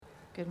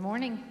Good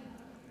morning.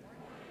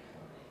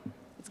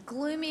 It's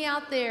gloomy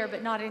out there,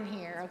 but not in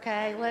here,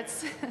 okay?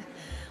 Let's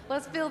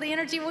feel the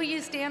energy. Will you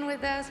stand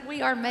with us?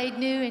 We are made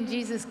new in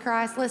Jesus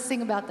Christ. Let's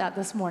sing about that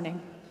this morning.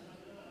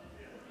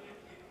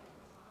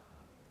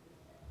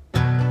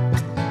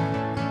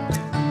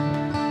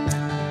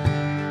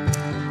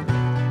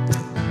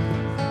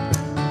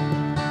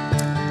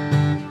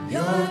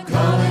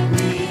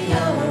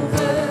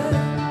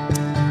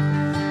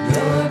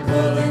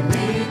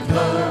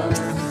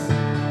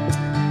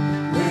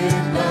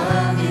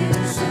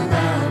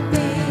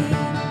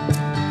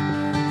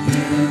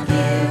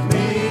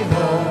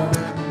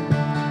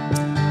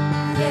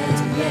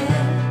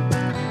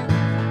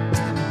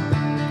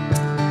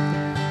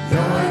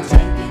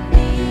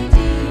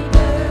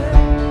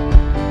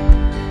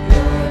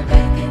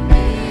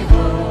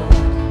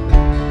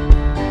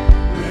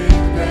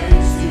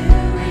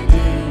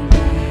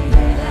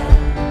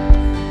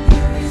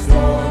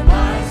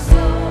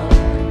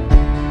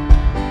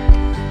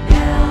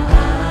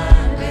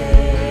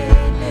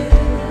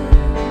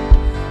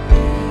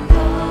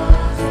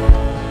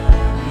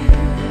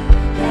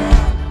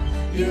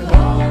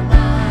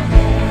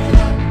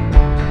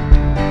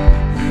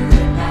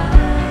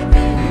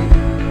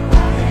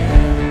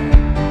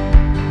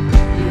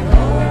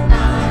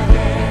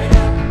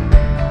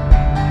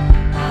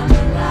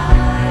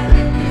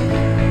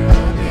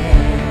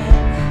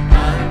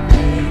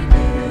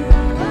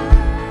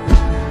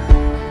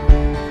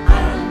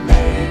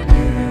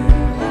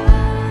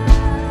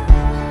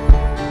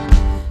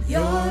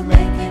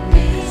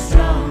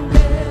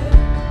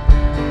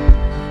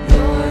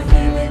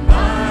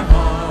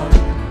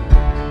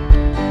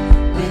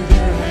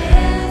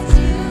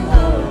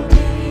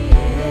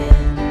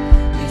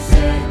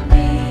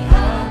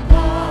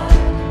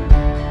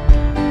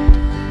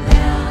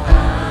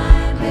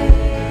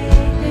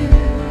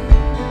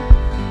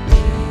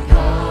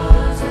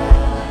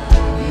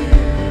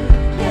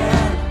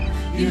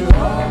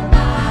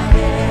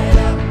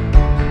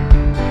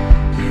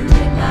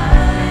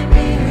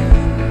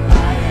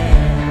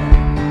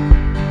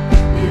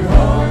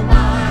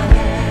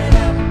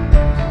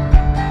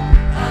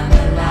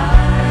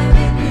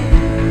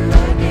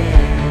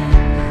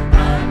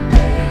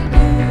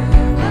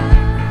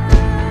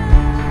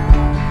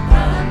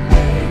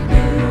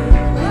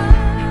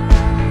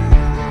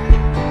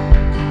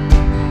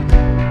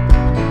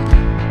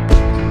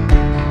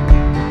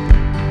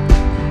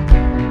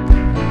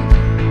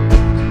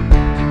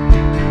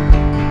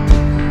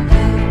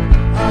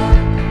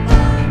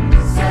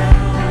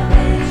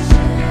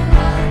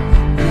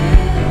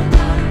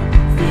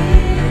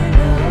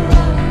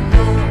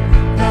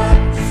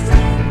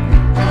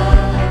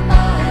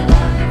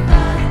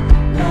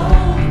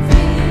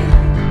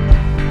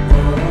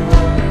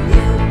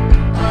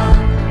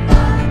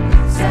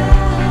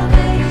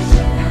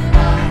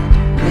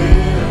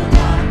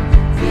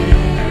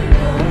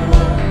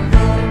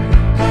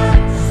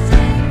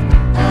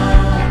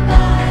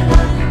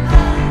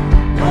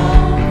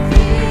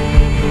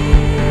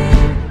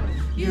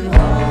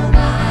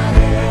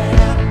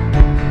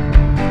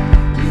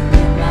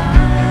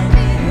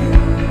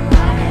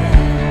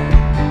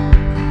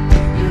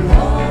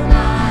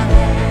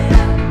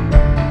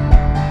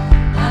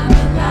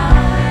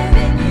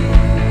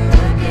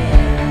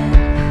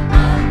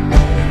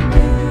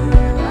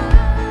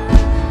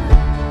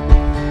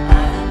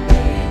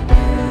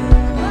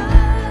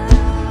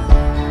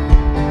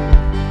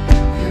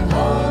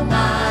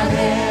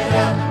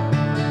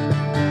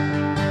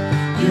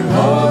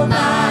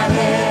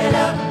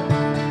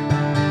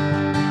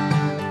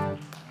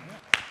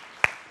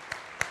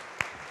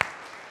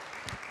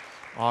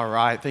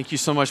 Thank you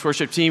so much,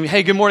 worship team.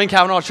 Hey, good morning,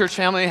 Cavanaugh Church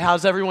family.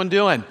 How's everyone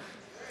doing?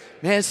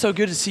 Man, it's so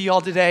good to see you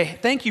all today.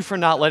 Thank you for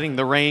not letting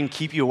the rain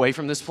keep you away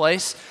from this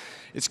place.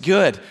 It's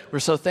good. We're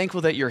so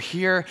thankful that you're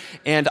here.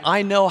 And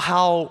I know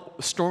how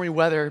stormy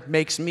weather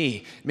makes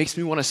me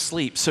want to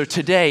sleep. So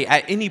today,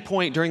 at any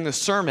point during the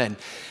sermon,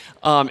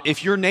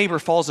 if your neighbor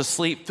falls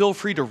asleep, feel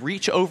free to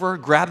reach over,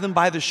 grab them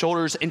by the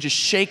shoulders, and just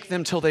shake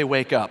them till they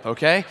wake up,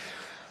 okay?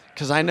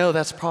 Because I know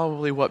that's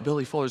probably what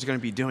Billy Fuller is going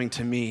to be doing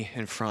to me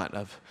in front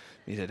of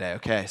me today.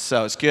 Okay,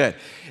 so it's good.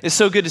 It's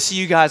so good to see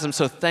you guys. I'm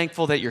so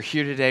thankful that you're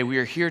here today. We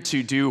are here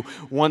to do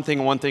one thing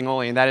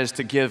only, and that is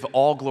to give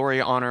all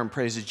glory, honor, and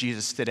praise to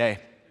Jesus today.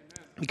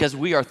 Because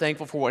we are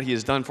thankful for what he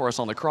has done for us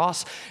on the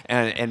cross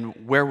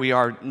and where we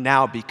are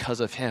now because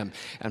of him.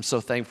 And I'm so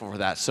thankful for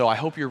that. So I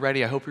hope you're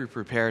ready. I hope you're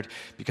prepared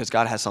because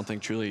God has something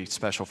truly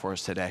special for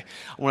us today.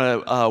 I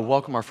want to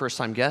welcome our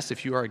first-time guest.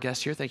 If you are a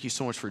guest here, thank you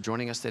so much for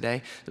joining us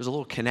today. There's a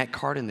little Connect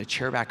card in the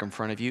chair back in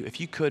front of you. If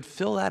you could,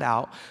 fill that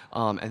out,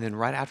 and then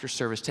right after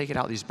service, take it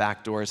out these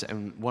back doors,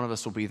 and one of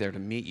us will be there to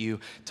meet you,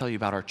 tell you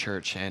about our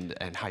church and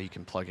how you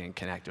can plug in and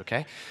connect,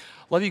 okay?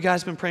 Love you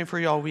guys. Been praying for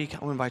you all week. I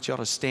want to invite you all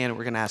to stand.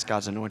 We're going to ask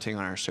God's anointing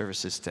on our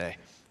services today.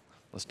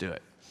 Let's do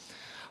it.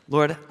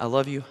 Lord, I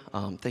love you.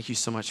 Thank you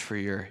so much for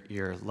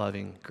your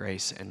loving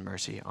grace and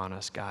mercy on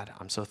us, God.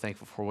 I'm so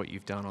thankful for what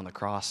you've done on the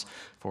cross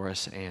for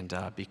us, and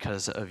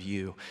because of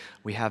you,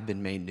 we have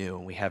been made new,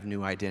 and we have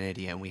new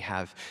identity, and we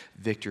have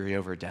victory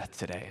over death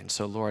today. And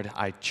so, Lord,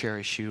 I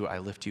cherish you. I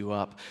lift you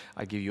up.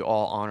 I give you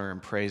all honor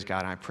and praise,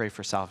 God, and I pray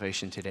for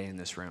salvation today in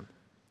this room.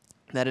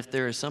 That if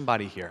there is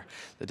somebody here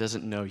that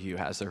doesn't know you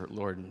as their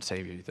Lord and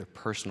Savior, their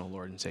personal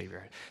Lord and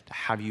Savior, to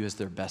have you as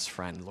their best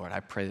friend, Lord, I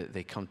pray that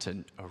they come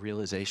to a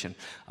realization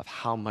of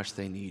how much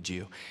they need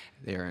you.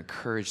 They are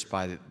encouraged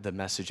by the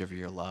message of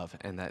your love,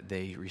 and that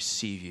they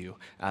receive you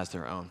as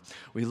their own.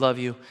 We love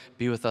you.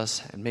 Be with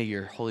us, and may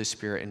your Holy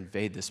Spirit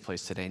invade this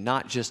place today,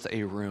 not just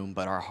a room,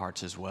 but our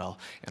hearts as well,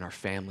 and our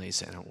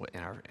families, and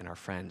our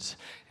friends,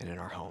 and in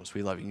our homes.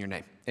 We love you in your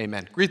name.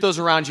 Amen. Greet those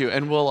around you,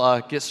 and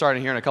we'll get started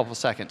here in a couple of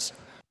seconds.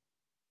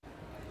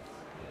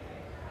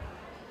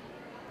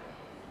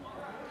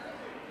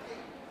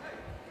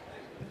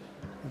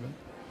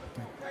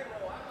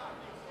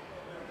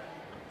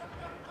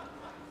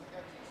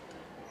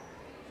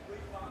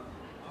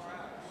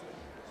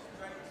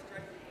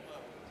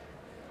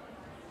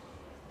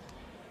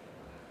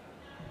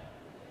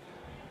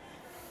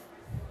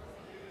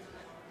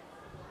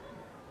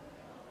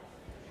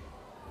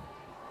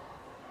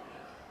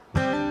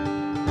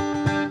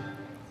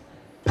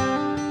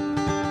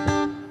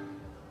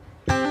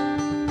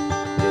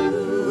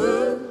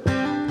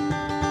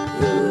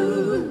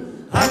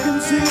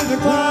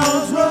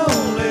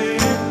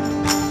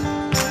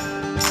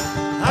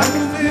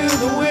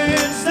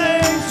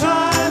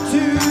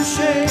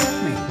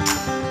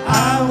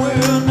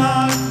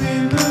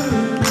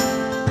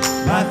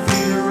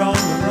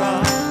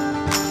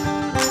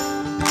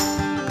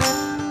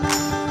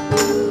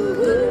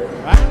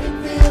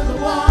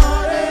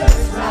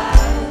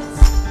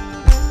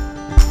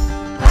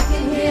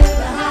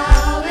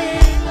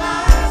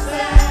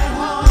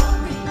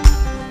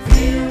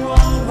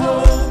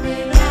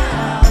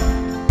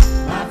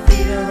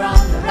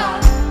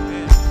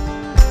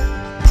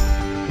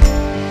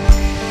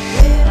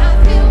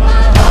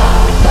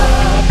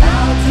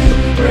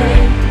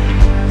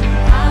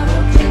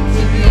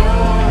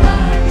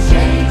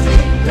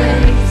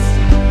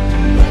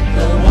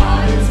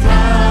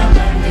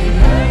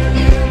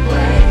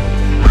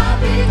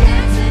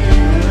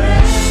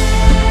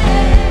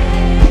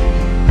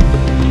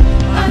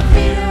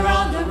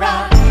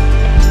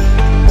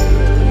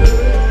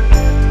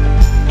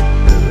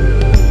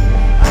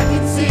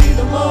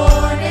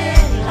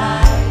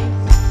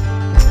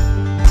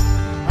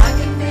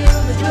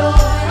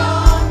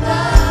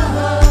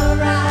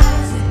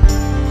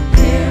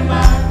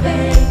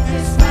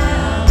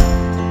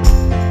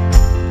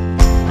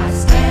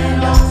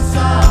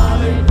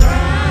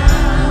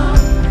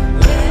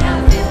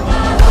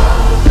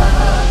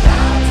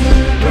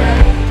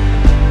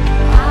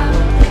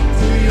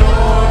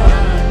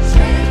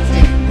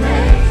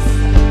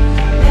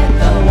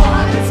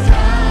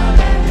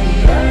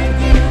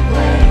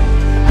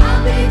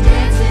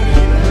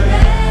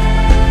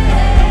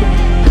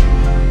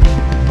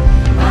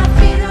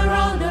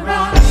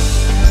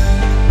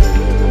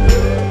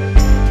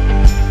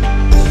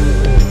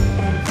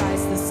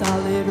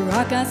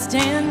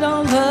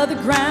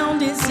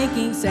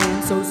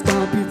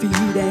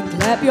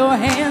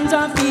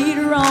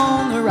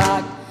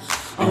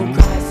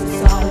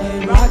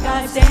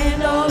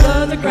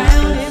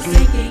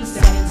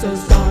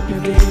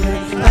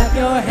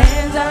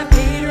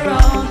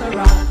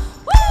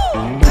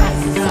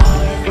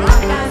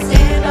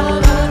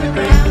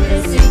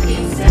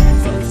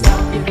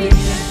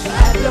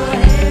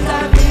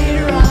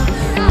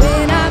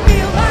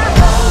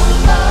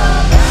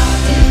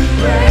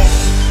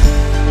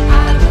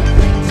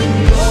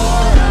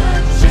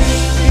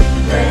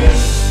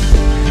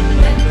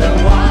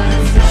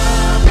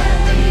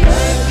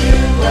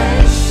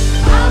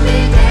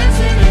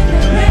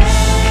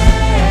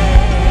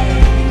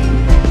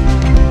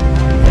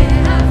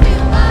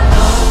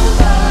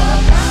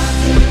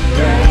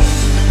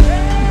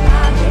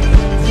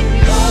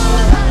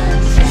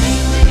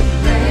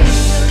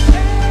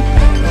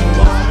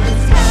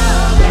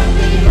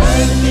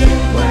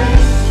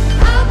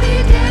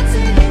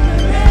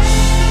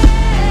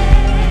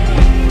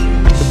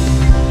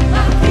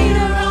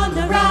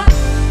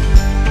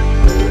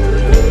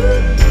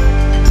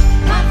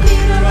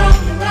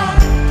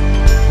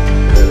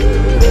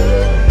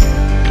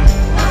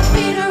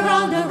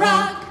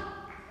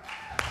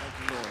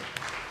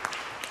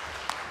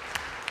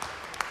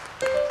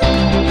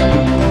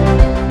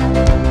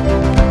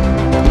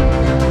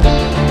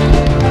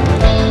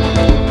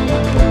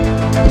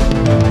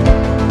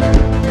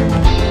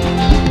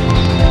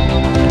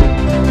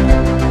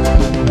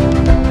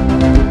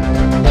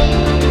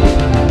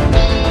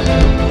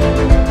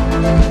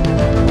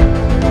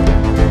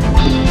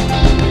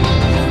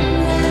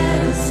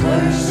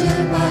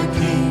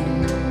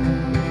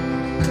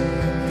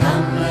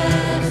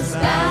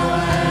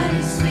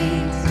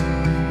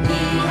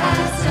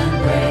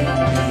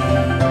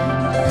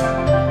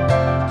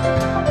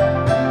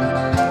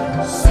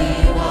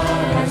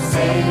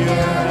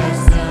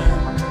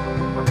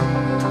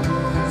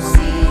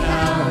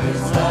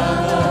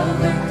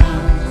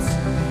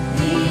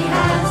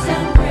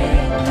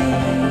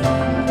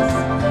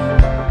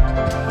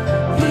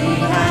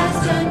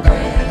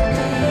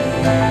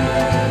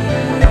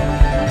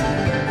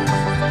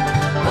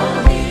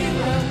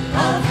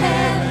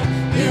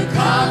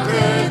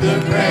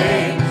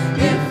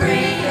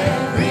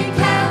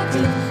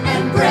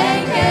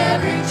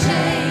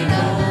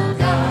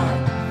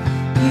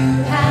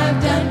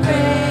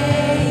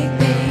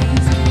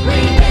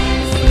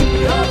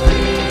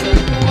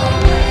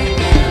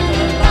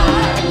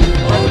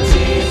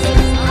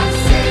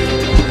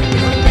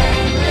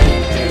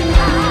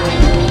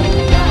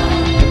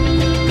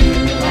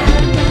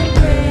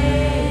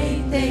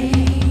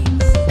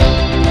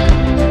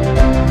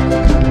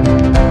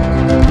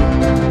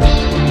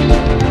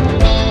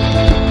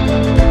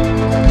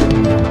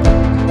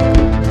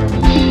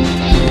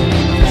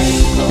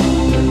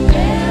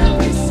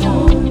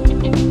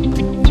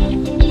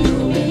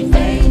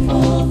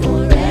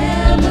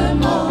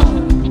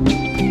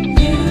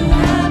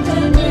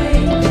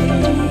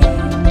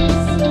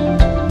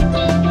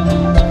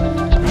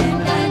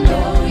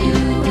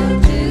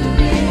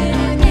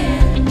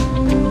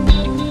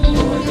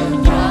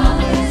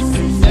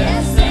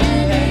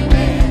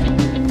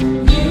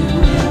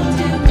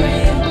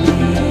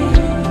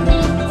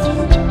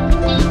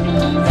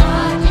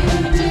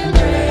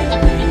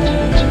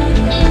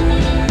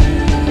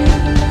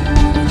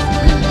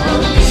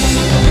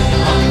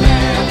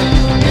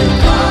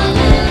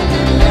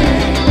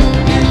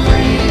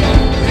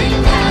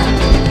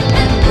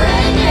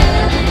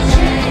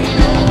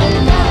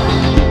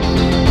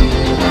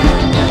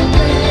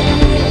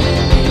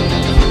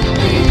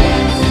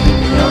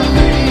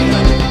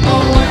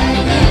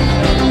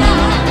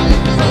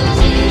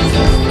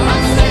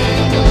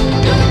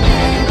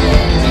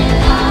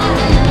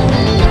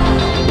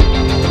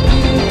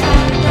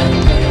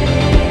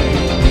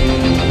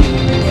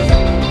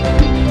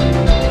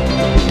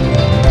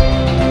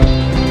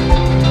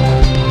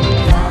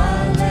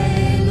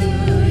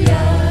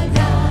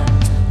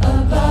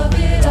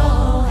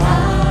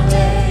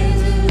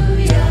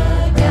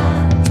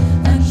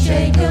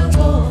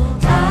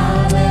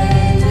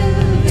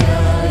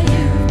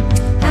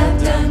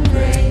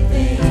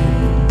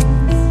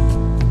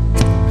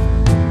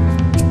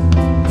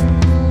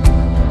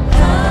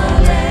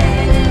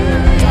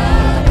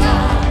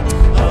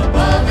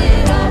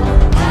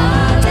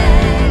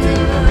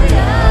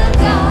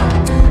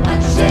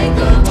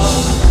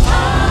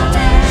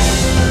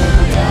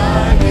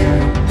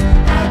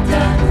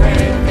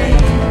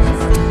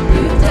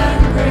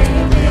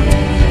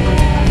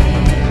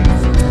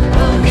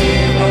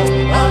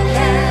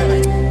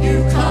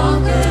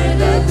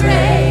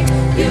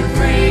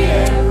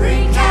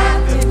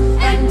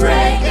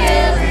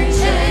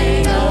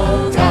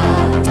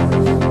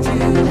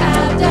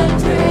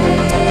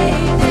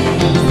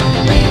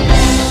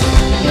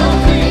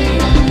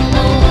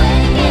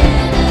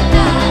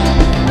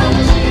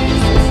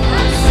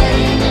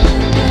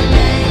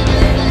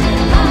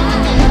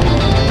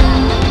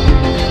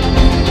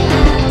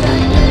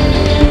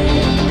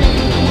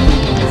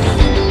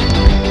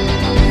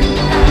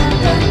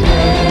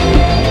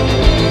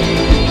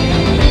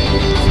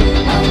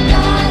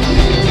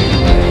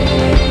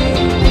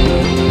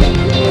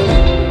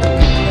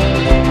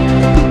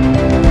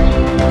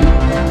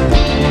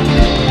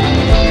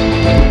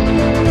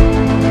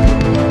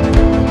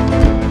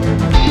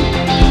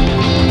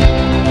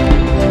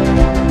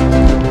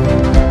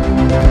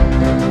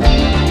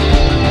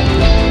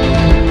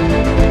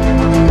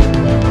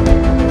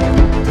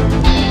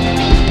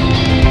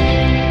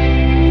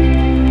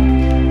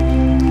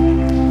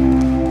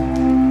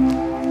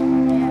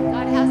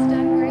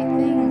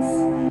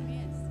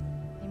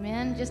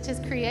 just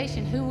his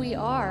creation, who we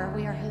are.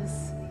 We are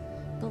his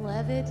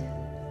beloved.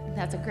 And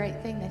that's a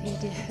great thing that he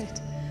did.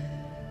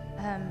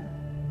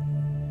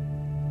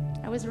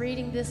 I was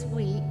reading this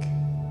week,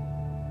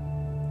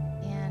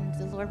 and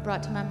the Lord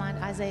brought to my mind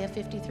Isaiah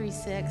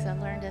 53:6. I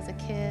learned as a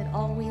kid,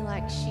 all we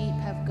like sheep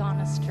have gone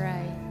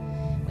astray.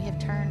 We have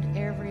turned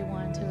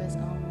everyone to his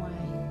own way.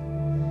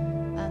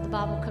 The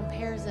Bible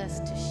compares us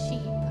to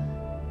sheep,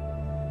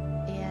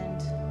 and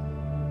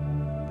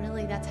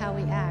really that's how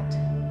we act.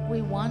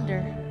 We wander,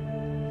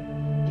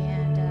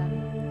 and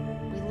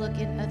we look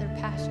in other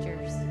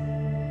pastures,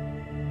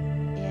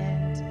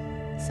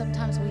 and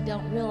sometimes we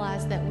don't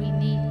realize that we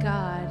need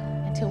God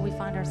until we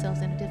find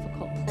ourselves in a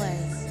difficult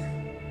place.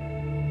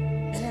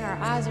 And then our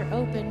eyes are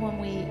open when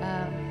we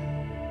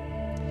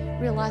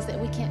realize that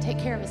we can't take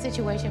care of a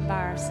situation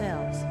by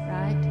ourselves,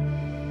 right?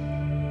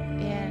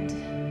 And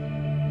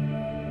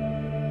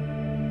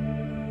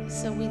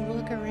so we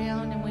look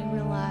around and we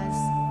realize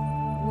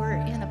we're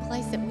in a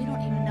place that we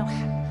don't even know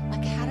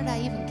how did I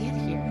even get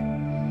here?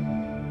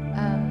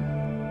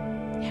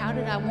 How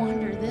did I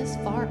wander this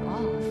far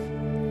off?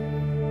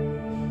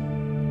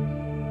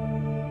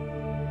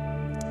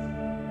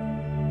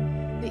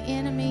 The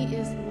enemy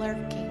is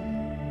lurking,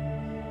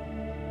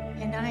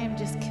 and I am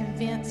just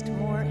convinced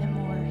more and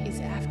more he's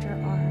after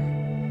our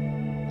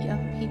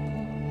young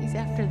people. He's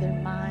after their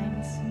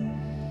minds.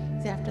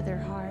 He's after their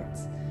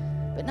hearts.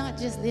 But not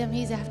just them,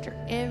 he's after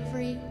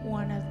every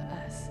one of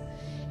us.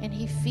 And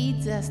he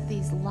feeds us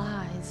these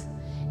lies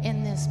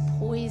and this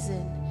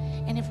poison.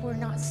 And if we're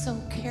not so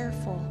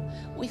careful,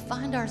 we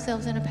find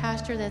ourselves in a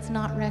pasture that's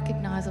not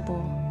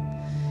recognizable.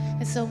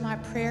 And so my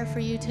prayer for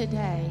you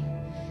today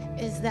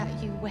is that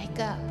you wake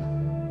up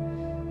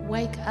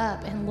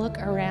and look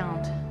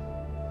around.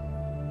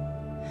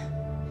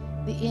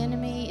 The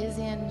enemy is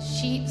in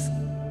sheep's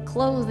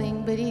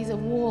clothing, but he's a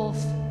wolf.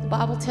 The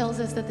Bible tells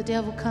us that the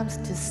devil comes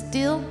to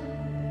steal,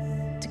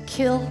 to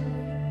kill,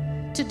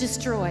 to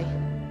destroy.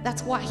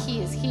 That's why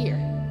he is here.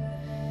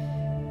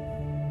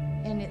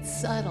 And it's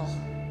subtle.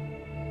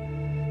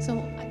 So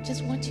I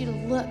just want you to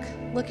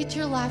look at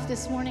your life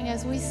this morning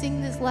as we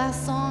sing this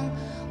last song.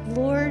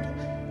 Lord,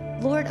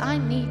 I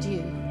need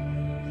you.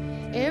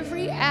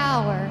 Every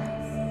hour,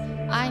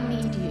 I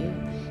need you.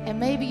 And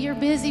maybe you're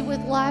busy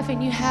with life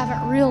and you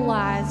haven't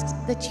realized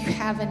that you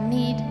have a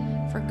need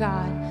for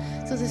God.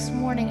 So this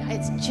morning,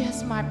 it's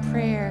just my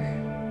prayer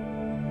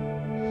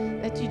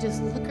that you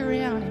just look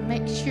around and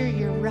make sure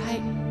you're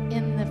right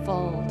in the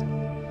fold,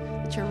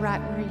 that you're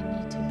right where you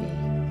need to be.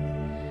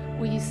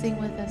 Will you sing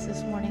with us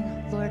this morning?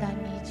 Lord, I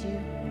need you.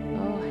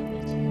 Oh, I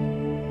need you.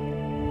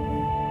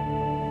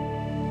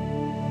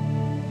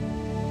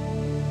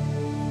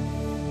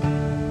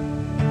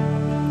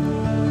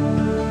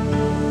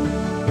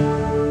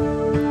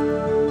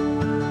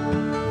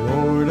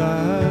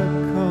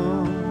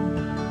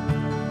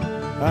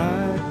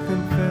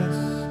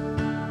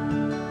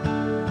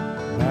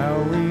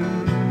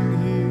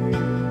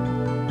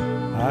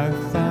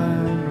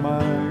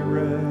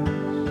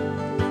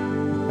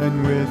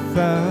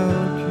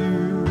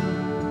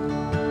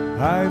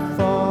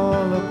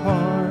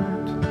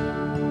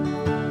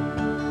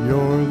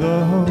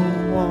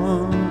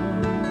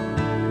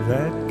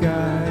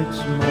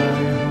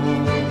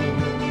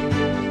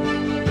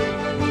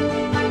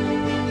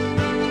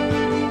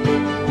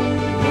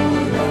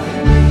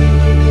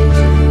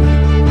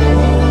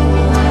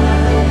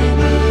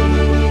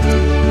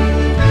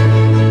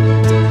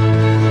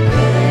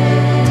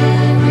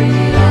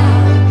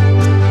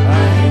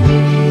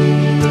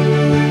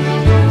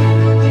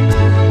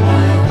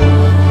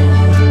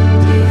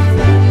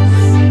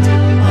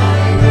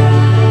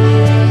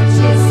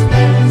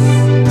 Righteousness,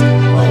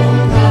 oh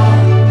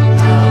God,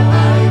 how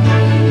I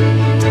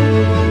need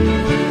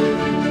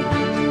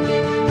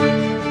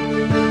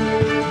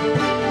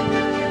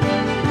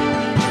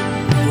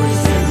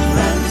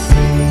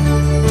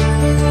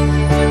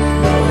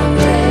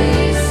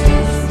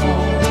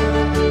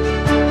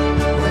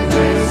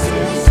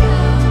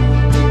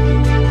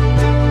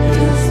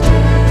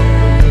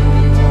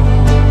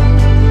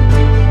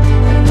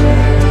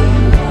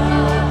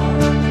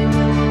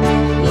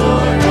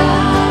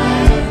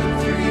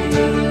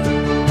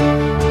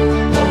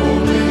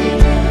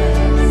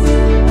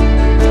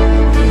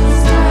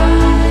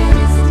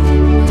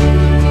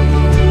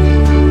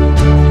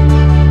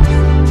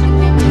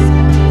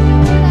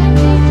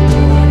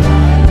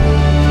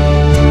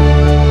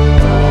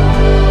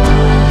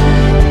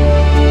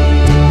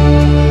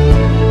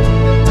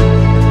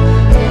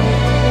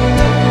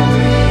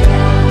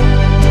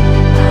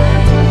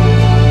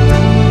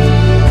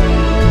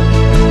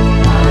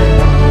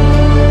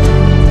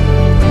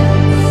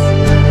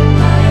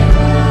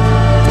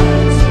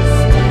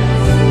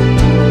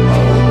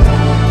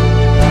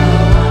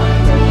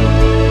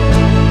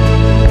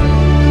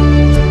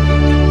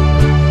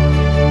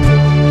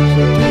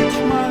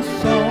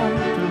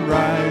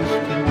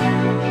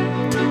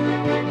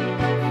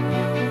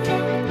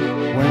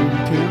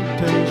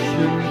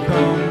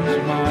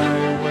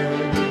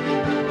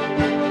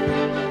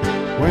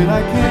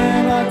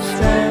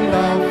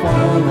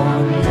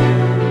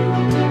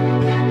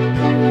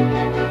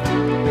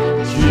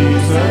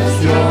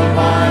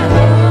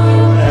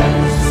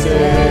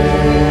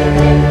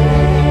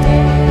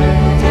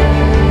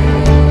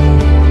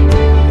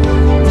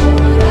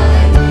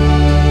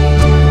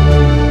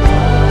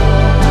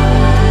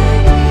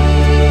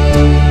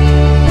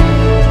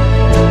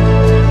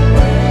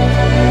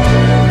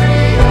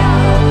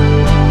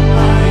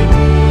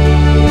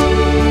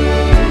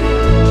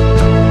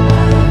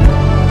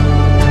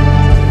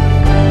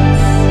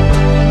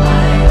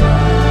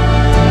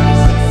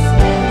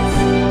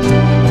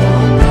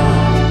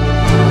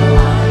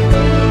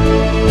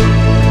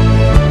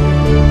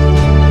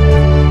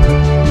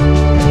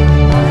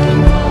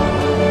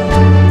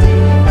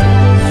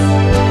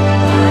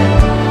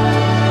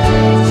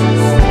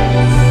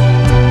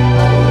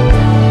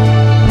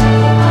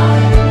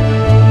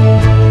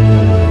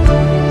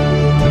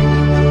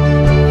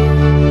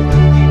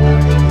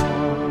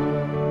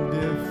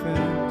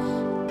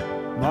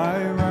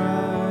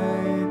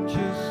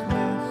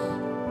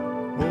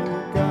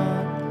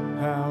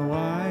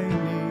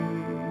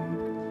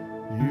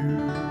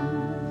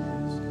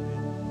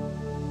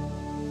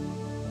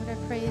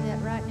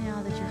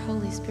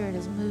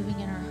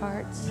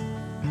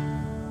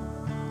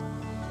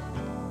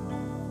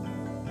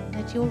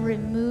that you'll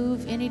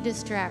remove any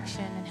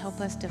distraction and help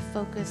us to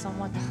focus on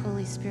what the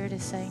Holy Spirit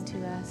is saying to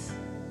us.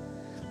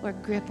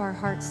 Lord, grip our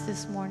hearts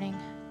this morning.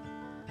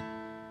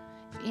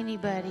 If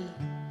anybody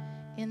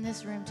in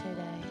this room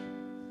today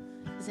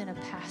is in a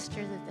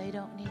pasture that they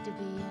don't need to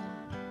be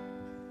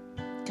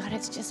in, God,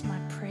 it's just my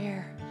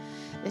prayer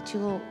that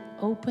you'll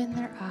open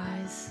their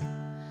eyes,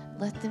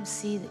 let them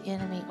see the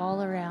enemy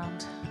all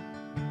around,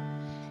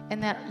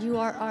 and that you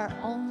are our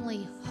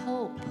only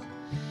hope.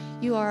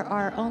 You are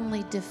our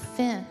only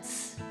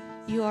defense.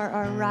 You are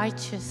our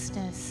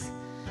righteousness.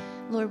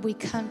 Lord, we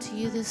come to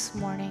you this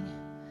morning,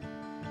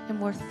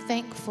 and we're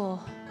thankful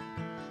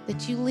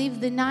that you leave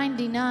the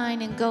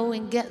 99 and go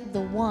and get the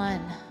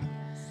one.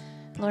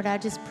 Lord, I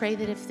just pray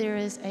that if there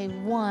is a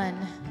one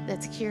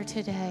that's here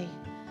today,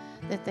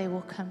 that they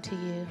will come to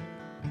you.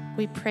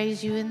 We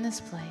praise you in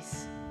this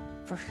place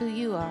for who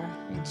you are.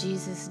 In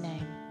Jesus'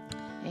 name,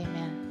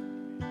 amen.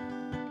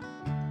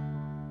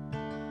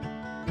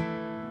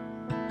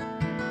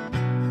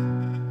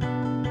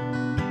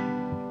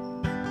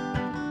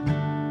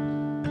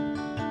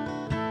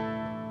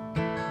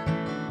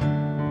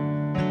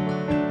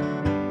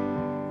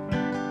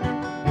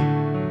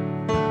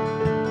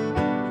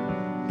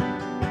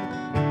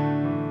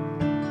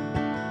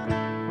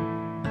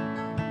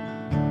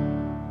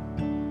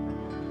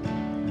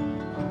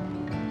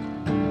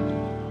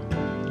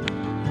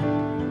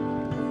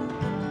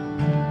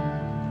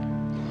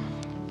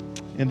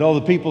 And all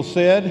the people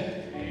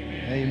said,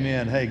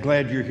 Amen. Hey,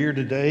 glad you're here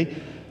today.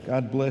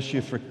 God bless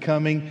you for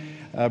coming.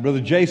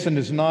 Brother Jason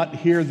is not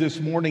here this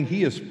morning.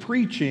 He is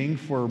preaching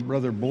for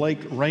Brother Blake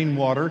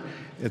Rainwater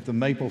at the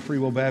Maple Free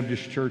Will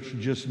Baptist Church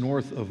just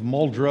north of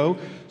Muldrow.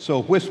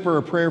 So whisper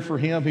a prayer for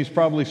him. He's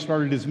probably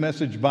started his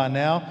message by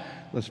now.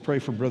 Let's pray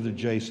for Brother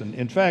Jason.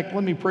 In fact,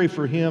 let me pray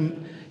for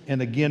him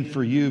and again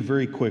for you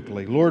very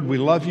quickly. Lord, we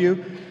love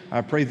you.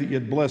 I pray that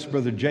you'd bless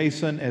Brother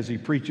Jason as he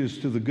preaches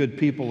to the good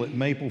people at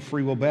Maple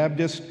Free Will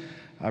Baptist.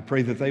 I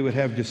pray that they would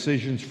have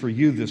decisions for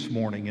you this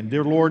morning. And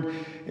dear Lord,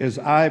 as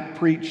I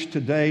preach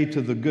today to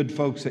the good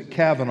folks at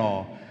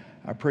Cavanaugh,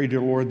 I pray,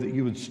 dear Lord, that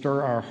you would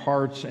stir our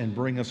hearts and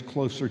bring us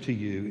closer to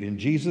you. In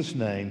Jesus'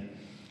 name,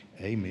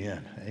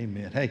 amen.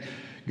 Amen. Hey,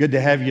 good to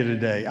have you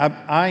today.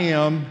 I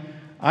am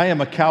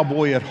a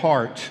cowboy at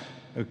heart,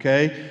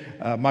 okay?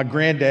 My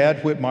granddad,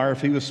 Whitmire,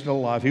 if he was still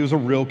alive, he was a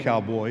real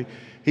cowboy.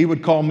 He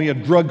would call me a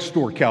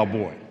drugstore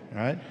cowboy,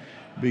 right?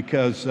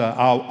 Because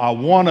I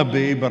want to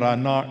be, but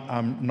I'm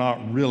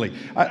not really.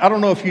 I don't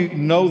know if you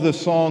know the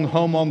song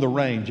Home on the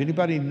Range.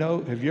 Anybody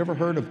know? Have you ever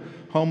heard of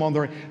Home on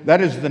the Range?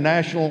 That is the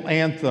national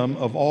anthem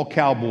of all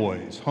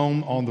cowboys,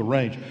 Home on the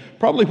Range.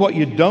 Probably what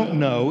you don't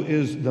know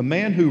is the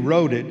man who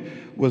wrote it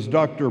was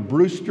Dr.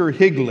 Brewster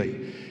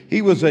Higley.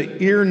 He was an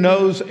ear,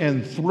 nose,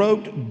 and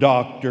throat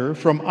doctor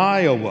from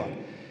Iowa.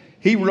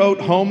 He wrote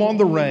Home on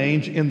the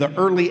Range in the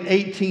early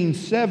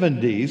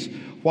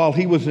 1870s while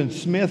he was in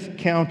Smith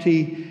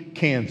County,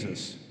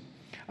 Kansas.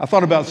 I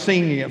thought about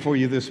singing it for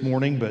you this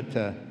morning,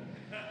 but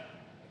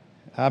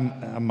I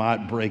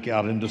might break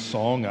out into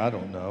song. I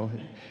don't know.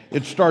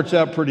 It starts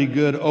out pretty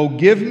good. Oh,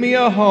 give me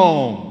a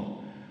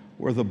home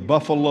where the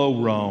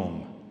buffalo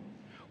roam,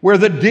 where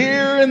the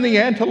deer and the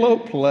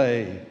antelope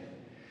play,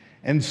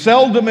 and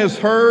seldom is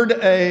heard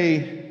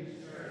a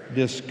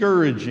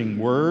discouraging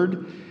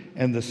word,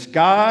 and the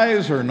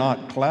skies are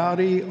not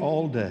cloudy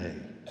all day.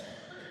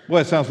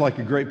 Well, it sounds like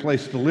a great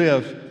place to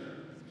live.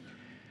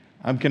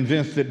 I'm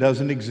convinced it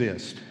doesn't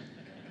exist.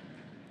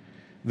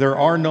 There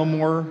are no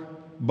more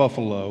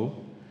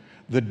buffalo.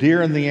 The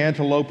deer and the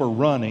antelope are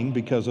running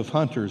because of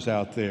hunters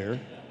out there.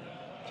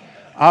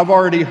 I've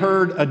already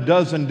heard a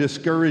dozen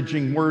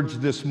discouraging words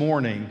this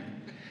morning,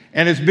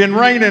 and it's been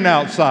raining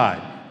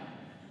outside.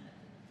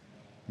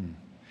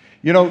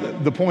 You know,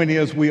 the point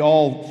is we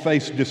all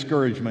face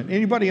discouragement.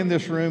 Anybody in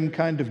this room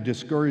kind of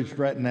discouraged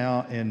right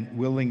now and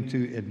willing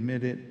to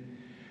admit it?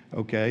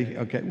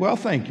 Okay. Well,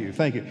 thank you.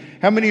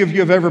 How many of you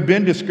have ever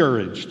been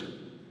discouraged?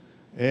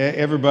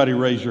 Everybody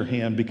raise your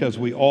hand, because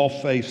we all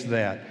face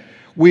that.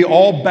 We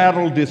all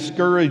battle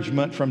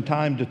discouragement from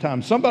time to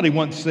time. Somebody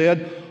once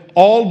said,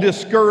 all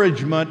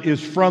discouragement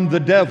is from the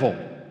devil.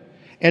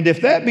 And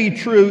if that be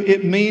true,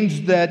 it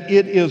means that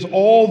it is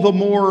all the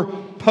more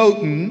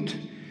potent.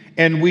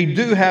 And we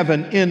do have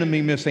an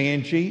enemy, Miss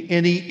Angie,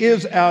 and he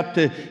is out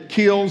to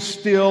kill,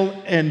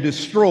 steal, and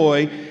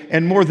destroy.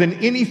 And more than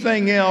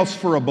anything else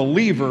for a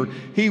believer,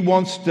 he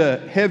wants to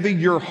heavy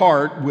your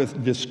heart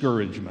with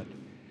discouragement.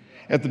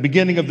 At the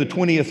beginning of the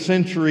 20th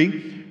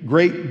century,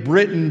 Great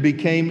Britain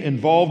became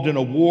involved in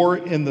a war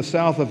in the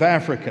south of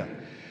Africa.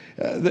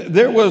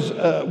 There was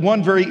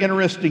one very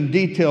interesting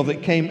detail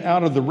that came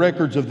out of the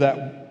records of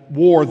that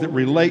war that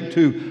relate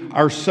to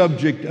our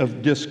subject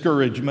of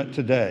discouragement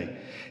today.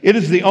 It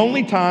is the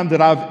only time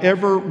that I've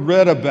ever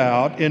read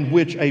about in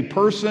which a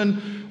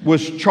person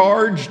was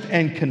charged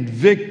and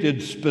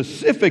convicted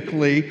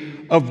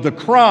specifically of the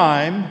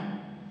crime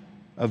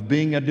of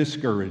being a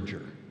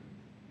discourager.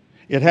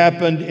 It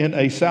happened in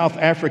a South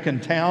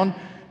African town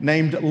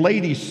named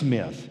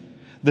Ladysmith.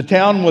 The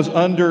town was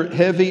under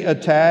heavy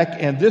attack,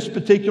 and this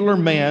particular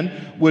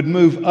man would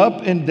move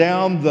up and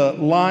down the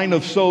line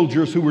of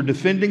soldiers who were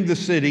defending the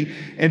city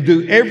and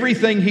do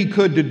everything he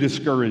could to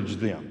discourage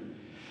them.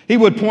 He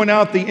would point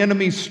out the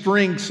enemy's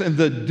strengths and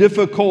the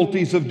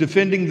difficulties of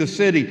defending the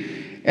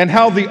city and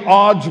how the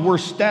odds were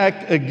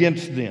stacked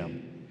against them.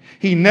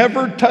 He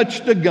never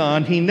touched a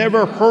gun. He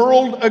never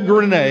hurled a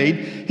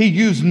grenade. He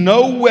used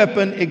no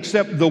weapon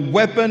except the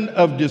weapon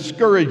of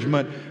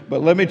discouragement.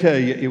 But let me tell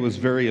you, it was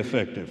very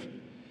effective.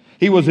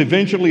 He was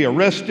eventually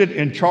arrested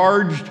and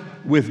charged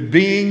with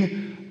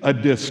being a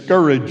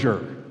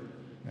discourager.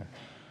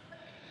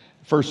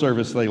 First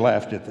service, they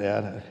laughed at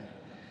that.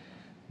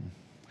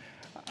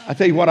 I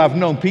tell you what, I've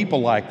known people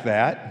like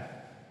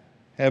that,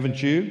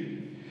 haven't you?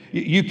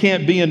 You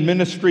can't be in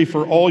ministry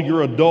for all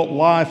your adult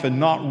life and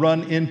not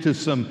run into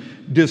some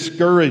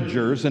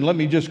discouragers. And let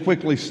me just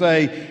quickly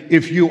say,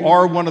 if you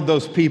are one of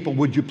those people,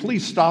 would you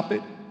please stop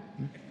it?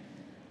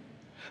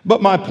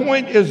 But my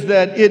point is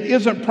that it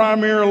isn't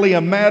primarily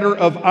a matter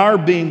of our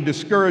being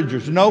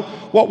discouragers. No,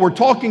 what we're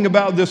talking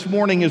about this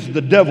morning is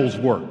the devil's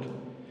work.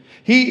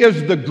 He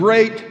is the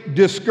great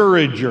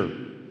discourager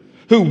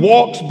who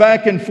walks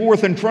back and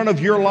forth in front of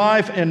your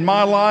life and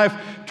my life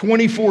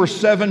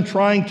 24/7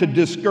 trying to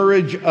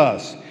discourage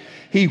us.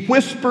 He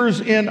whispers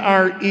in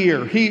our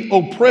ear. He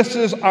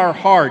oppresses our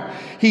heart.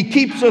 He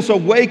keeps us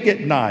awake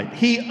at night.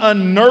 He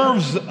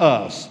unnerves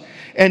us.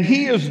 And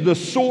he is the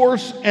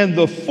source and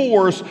the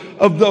force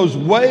of those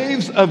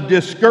waves of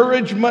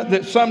discouragement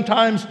that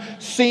sometimes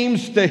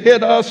seems to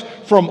hit us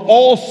from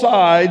all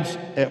sides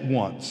at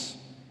once.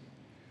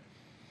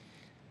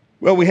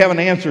 Well, we have an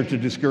answer to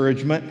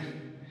discouragement.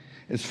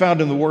 It's found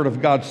in the Word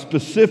of God,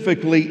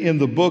 specifically in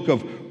the book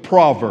of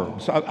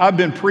Proverbs. I've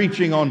been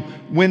preaching on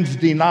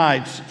Wednesday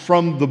nights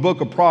from the book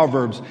of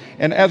Proverbs,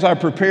 and as I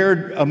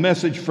prepared a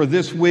message for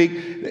this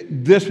week,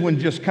 this one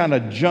just kind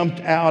of jumped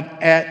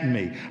out at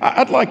me.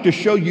 I'd like to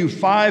show you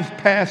 5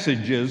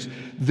 passages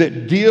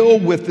that deal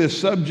with this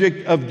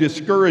subject of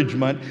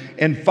discouragement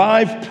and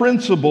 5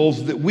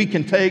 principles that we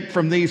can take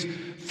from these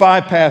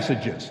 5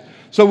 passages.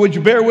 So would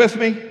you bear with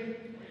me?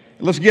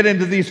 Let's get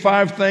into these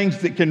 5 things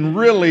that can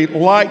really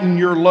lighten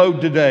your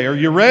load today. Are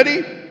you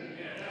ready?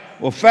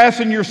 Well,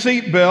 fasten your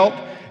seatbelt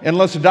and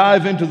let's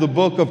dive into the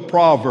book of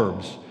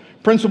Proverbs.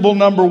 Principle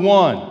number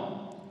 1.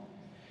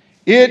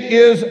 It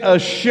is a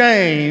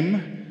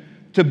shame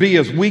to be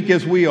as weak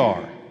as we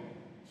are.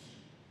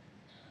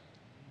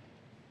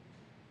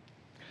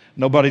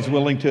 Nobody's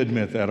willing to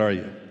admit that, are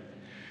you?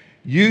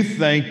 You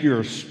think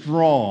you're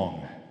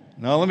strong.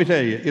 Now, let me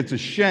tell you, it's a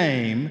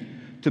shame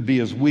to be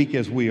as weak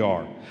as we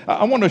are.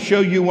 I want to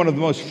show you one of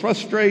the most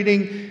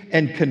frustrating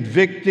and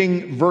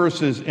convicting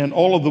verses in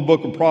all of the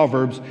book of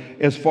Proverbs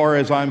as far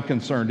as I'm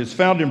concerned. It's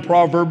found in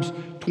Proverbs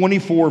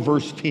 24,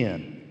 verse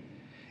 10.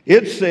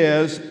 It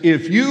says,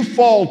 if you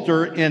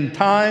falter in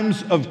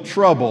times of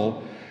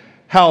trouble,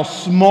 how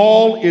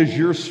small is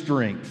your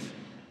strength.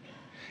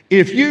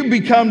 If you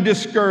become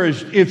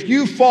discouraged, if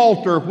you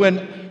falter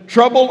when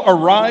trouble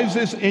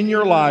arises in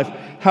your life,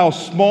 how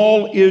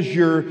small is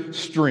your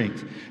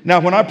strength. Now,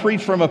 when I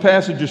preach from a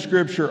passage of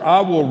Scripture,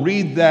 I will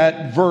read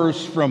that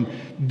verse from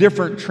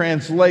different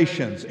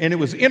translations. And it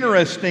was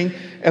interesting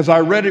as I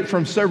read it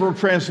from several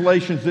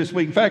translations this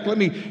week. In fact, let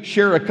me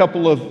share a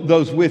couple of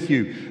those with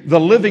you. The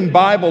Living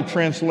Bible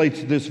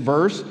translates this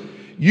verse,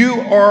 you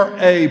are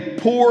a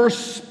poor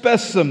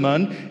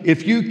specimen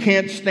if you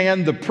can't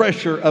stand the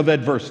pressure of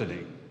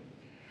adversity.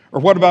 Or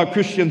what about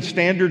Christian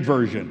Standard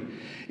Version?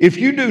 If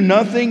you do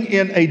nothing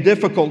in a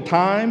difficult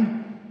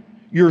time,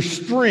 your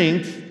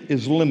strength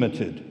is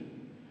limited.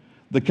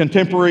 The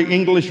Contemporary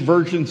English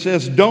Version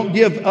says, don't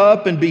give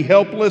up and be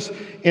helpless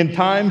in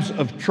times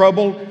of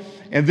trouble.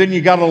 And then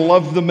you got to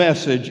love the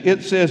message.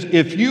 It says,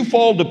 if you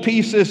fall to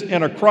pieces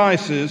in a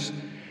crisis,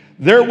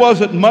 there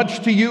wasn't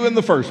much to you in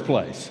the first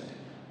place.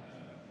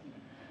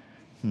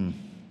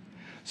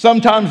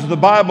 Sometimes the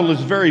Bible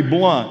is very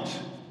blunt,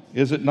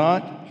 is it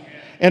not?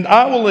 And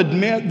I will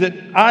admit that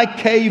I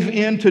cave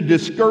into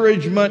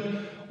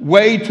discouragement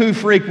way too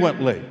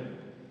frequently.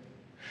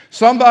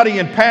 Somebody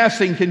in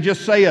passing can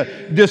just say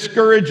a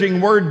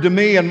discouraging word to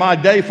me and my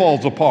day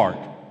falls apart.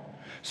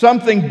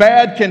 Something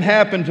bad can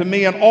happen to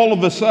me and all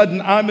of a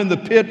sudden I'm in the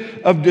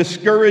pit of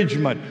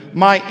discouragement.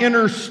 My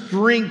inner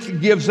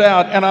strength gives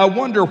out and I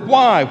wonder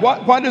why.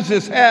 Why does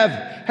this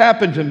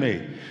happen to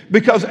me?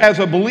 Because as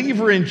a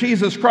believer in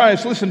Jesus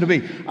Christ, listen to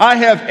me, I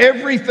have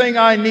everything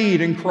I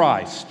need in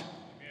Christ.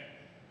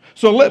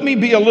 So let me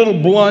be a little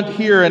blunt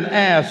here and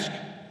ask,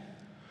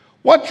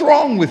 what's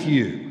wrong with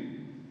you?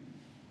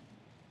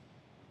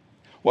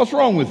 What's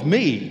wrong with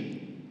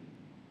me?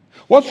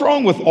 What's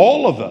wrong with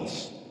all of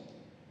us?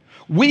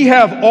 We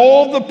have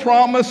all the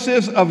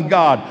promises of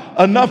God,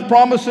 enough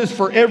promises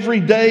for every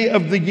day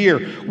of the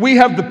year. We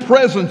have the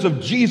presence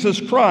of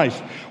Jesus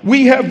Christ.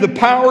 We have the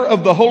power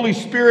of the Holy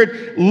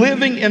Spirit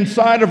living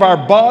inside of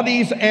our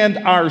bodies and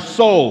our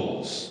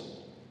souls.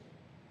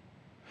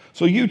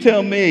 So you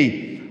tell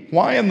me,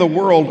 Why in the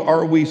world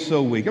are we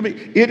so weak? I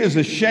mean, it is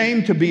a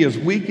shame to be as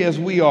weak as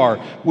we are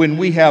when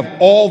we have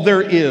all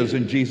there is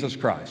in Jesus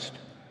Christ.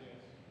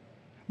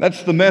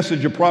 That's the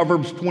message of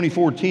Proverbs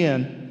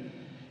 24:10.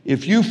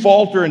 If you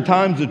falter in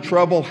times of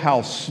trouble,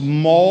 how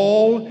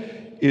small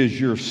is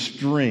your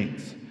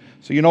strength?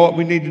 So you know what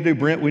we need to do,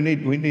 Brent? We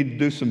need to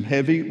do some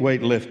heavy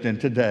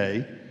weightlifting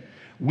today.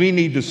 We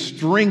need to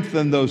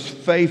strengthen those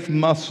faith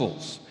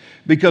muscles,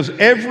 because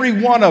every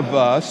one of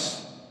us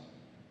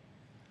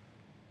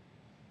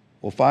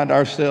will find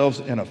ourselves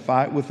in a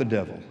fight with the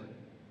devil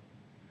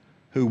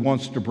who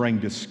wants to bring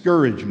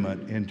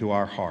discouragement into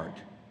our heart.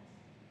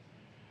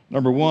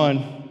 Number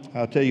one,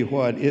 I'll tell you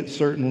what, it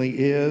certainly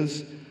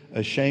is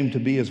a shame to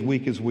be as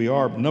weak as we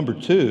are. But number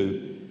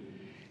two,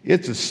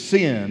 it's a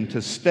sin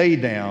to stay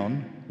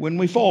down when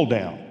we fall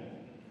down.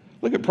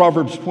 Look at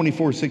Proverbs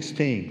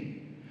 24:16.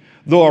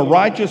 Though a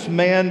righteous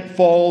man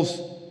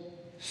falls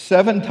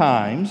 7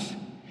 times,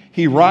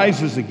 he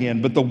rises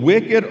again, but the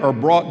wicked are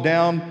brought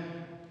down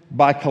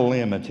by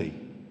calamity.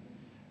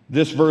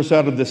 This verse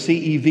out of the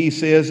CEV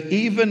says,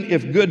 even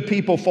if good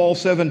people fall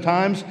 7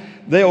 times,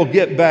 they'll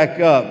get back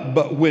up.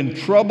 But when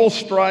trouble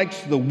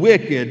strikes the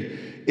wicked,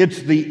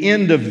 it's the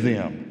end of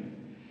them.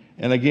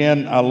 And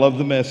again, I love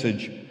the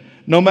message.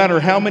 No matter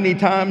how many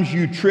times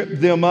you trip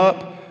them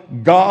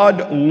up,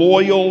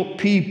 God-loyal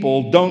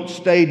people don't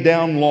stay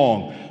down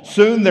long.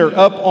 Soon they're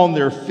up on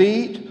their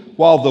feet,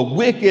 while the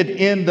wicked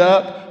end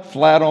up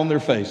flat on their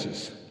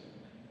faces.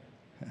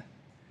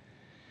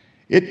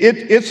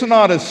 It's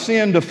not a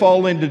sin to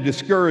fall into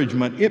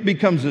discouragement. It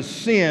becomes a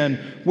sin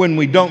when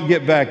we don't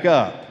get back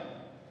up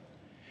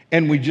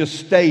and we just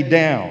stay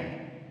down.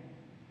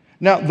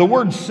 Now, the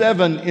word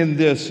 7 in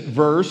this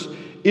verse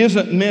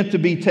isn't meant to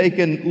be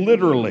taken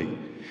literally.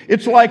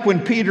 It's like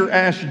when Peter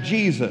asked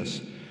Jesus,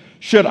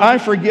 should I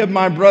forgive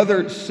my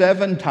brother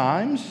 7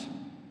 times?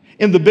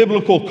 In the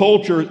biblical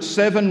culture,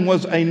 7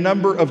 was a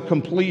number of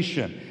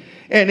completion,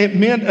 and it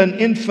meant an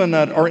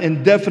infinite or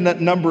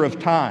indefinite number of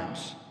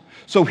times.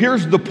 So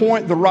here's the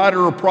point the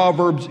writer of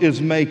Proverbs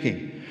is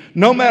making.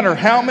 No matter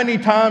how many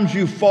times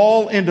you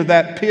fall into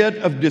that pit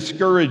of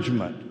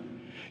discouragement,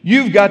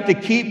 you've got to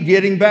keep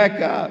getting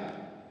back up.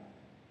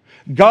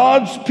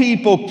 God's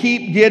people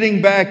keep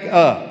getting back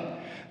up.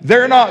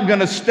 They're not going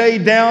to stay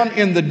down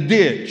in the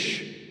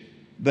ditch.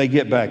 They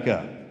get back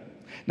up.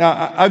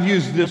 Now, I've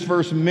used this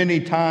verse many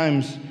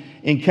times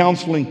in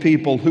counseling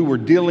people who were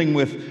dealing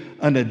with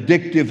an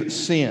addictive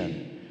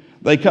sin.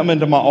 They come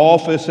into my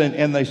office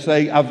and they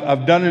say,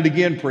 I've done it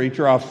again,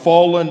 preacher. I've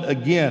fallen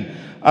again.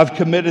 I've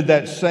committed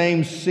that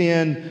same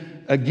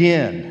sin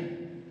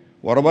again.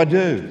 What do I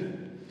do?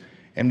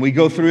 And we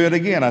go through it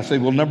again. I say,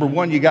 well, number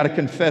one, you got to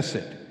confess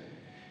it.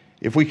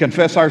 If we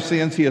confess our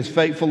sins, He is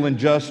faithful and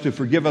just to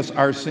forgive us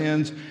our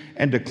sins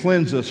and to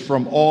cleanse us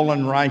from all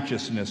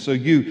unrighteousness. So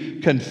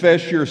you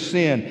confess your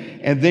sin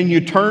and then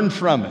you turn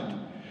from it.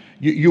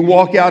 You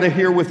walk out of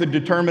here with a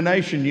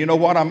determination. You know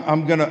what?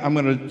 I'm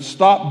gonna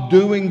stop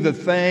doing the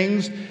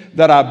things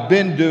that I've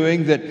been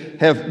doing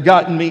that have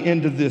gotten me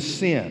into this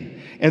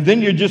sin. And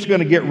then you're just going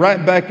to get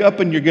right back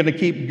up and you're going to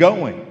keep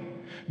going.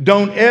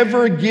 Don't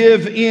ever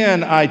give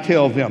in, I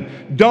tell them.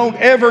 Don't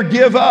ever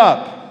give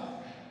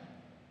up.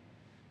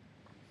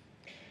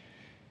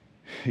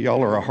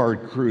 Y'all are a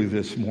hard crew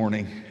this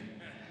morning.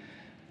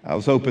 I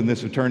was hoping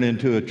this would turn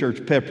into a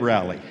church pep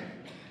rally.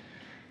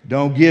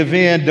 Don't give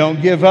in, don't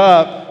give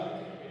up.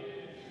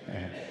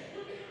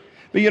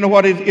 But you know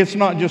what? It's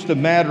not just a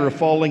matter of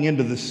falling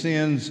into the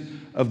sins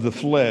of the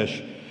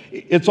flesh.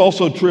 It's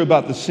also true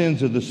about the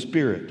sins of the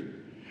spirit.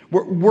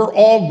 We're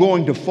all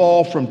going to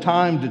fall from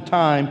time to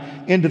time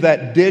into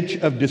that ditch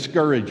of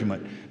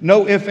discouragement.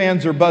 No ifs,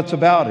 ands, or buts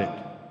about it.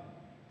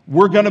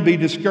 We're going to be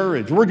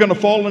discouraged. We're going to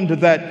fall into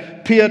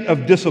that pit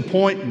of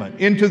disappointment,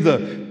 into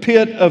the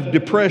pit of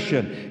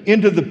depression,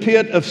 into the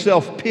pit of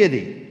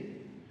self-pity.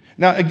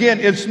 Now, again,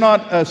 it's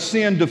not a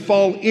sin to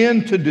fall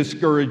into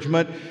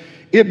discouragement.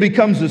 It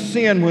becomes a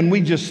sin when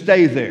we just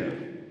stay there.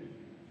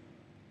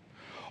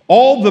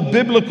 All the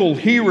biblical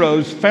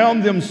heroes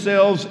found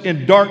themselves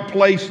in dark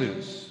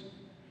places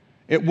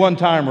at one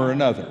time or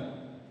another.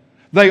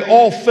 They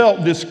all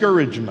felt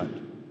discouragement.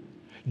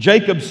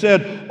 Jacob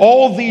said,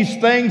 all these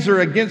things are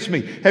against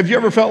me. Have you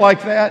ever felt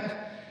like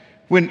that?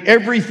 When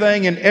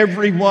everything and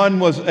everyone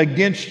was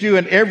against you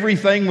and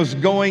everything was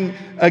going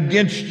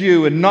against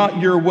you and not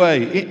your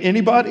way.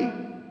 Anybody?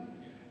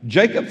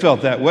 Jacob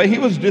felt that way. He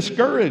was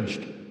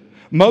discouraged.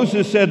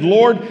 Moses said,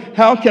 Lord,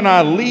 how can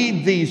I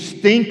lead these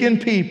stinking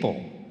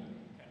people?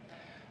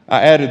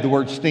 I added the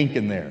word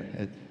stinking there.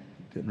 It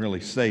didn't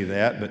really say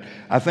that, but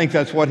I think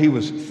that's what he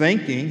was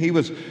thinking. He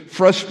was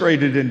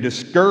frustrated and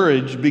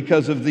discouraged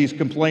because of these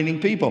complaining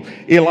people.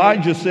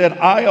 Elijah said,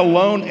 I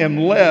alone am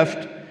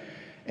left,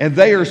 and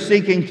they are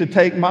seeking to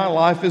take my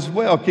life as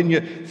well. Can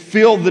you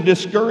feel the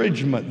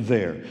discouragement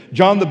there?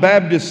 John the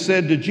Baptist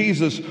said to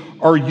Jesus,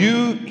 are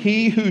you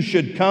he who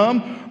should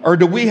come, or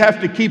do we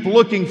have to keep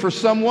looking for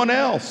someone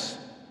else?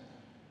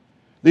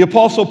 The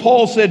Apostle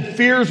Paul said,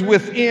 fears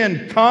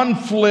within,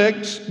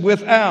 conflicts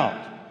without.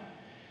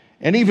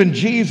 And even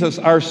Jesus,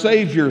 our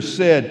Savior,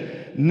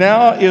 said,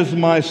 "Now is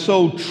my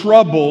soul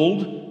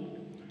troubled.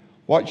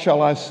 What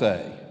shall I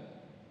say?"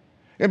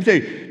 Let me tell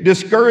you,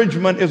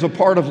 discouragement is a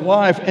part of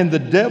life, and the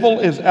devil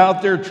is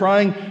out there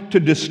trying to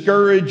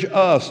discourage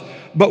us.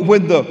 But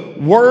when the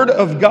Word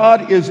of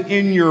God is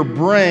in your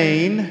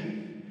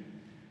brain,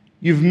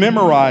 you've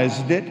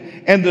memorized it,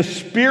 and the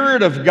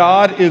Spirit of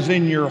God is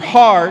in your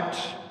heart,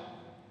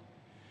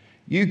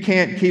 you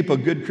can't keep a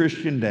good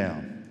Christian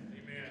down.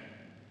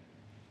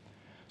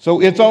 So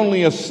it's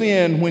only a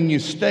sin when you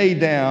stay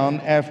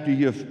down after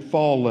you've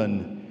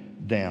fallen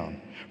down.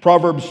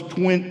 Proverbs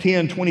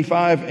 10,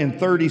 25 and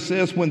 30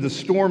 says, "When the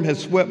storm has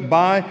swept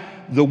by,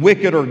 the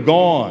wicked are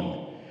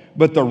gone,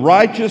 but the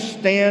righteous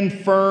stand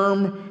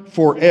firm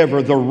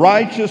forever." The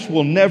righteous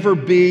will never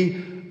be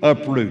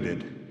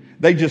uprooted.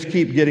 They just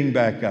keep getting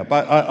back up.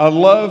 I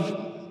love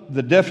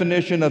the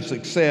definition of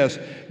success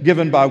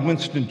given by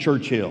Winston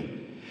Churchill.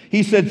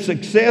 He said,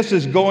 "Success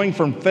is going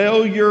from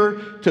failure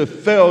to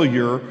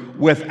failure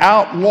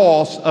without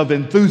loss of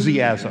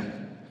enthusiasm."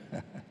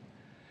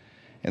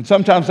 And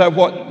sometimes that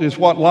is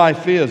what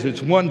life is.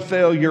 It's one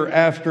failure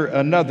after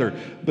another,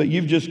 but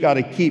you've just got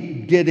to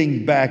keep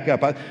getting back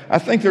up. I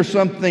think there's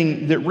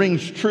something that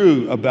rings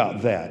true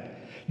about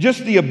that.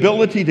 Just the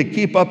ability to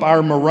keep up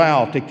our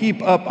morale, to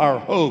keep up our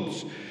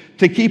hopes,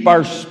 to keep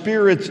our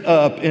spirits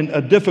up in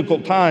a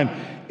difficult time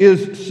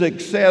is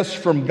success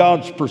from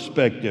God's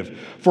perspective.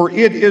 For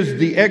it is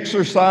the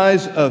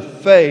exercise of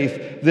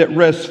faith that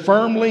rests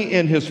firmly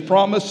in His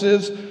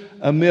promises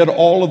amid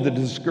all of the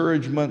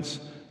discouragements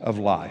of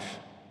life.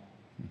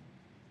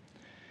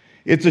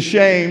 It's a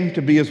shame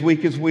to be as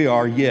weak as we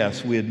are.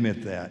 Yes, we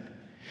admit that.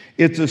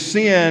 It's a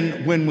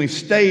sin when we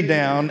stay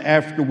down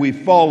after we've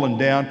fallen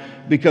down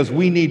because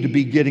we need to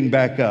be getting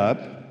back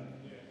up.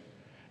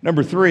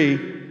 Number 3,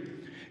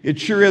 it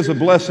sure is a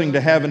blessing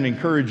to have an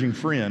encouraging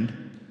friend.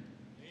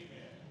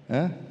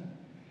 Huh?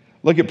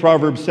 Look at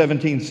Proverbs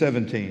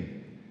 17:17.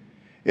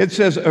 It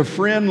says, "A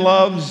friend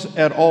loves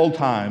at all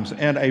times,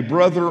 and a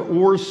brother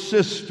or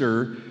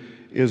sister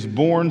is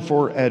born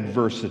for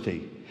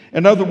adversity."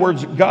 In other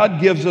words,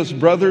 God gives us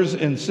brothers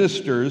and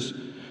sisters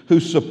who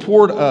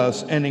support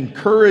us and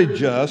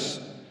encourage us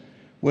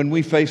when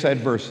we face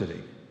adversity.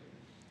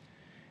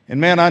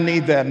 And man, I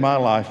need that in my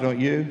life,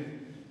 don't you?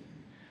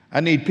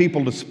 I need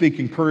people to speak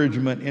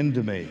encouragement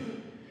into me.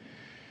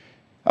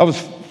 I was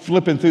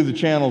flipping through the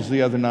channels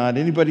the other night.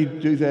 Anybody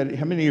do that?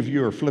 How many of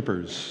you are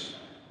flippers?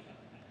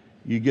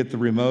 You get the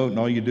remote and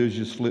all you do is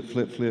just flip,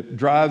 flip, flip.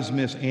 Drives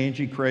Miss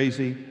Angie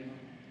crazy.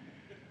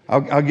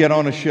 I'll get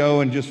on a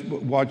show and just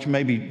watch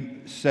maybe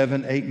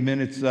 7, 8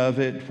 minutes of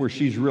it where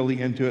she's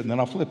really into it, and then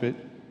I'll flip it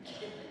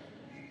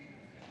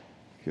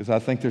because I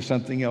think there's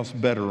something else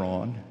better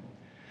on.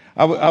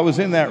 I was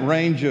in that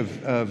range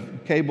of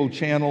cable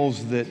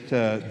channels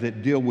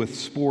that deal with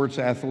sports,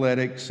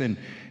 athletics,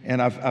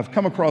 and I've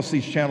come across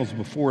these channels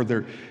before.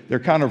 They're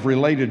kind of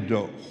related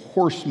to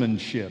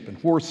horsemanship and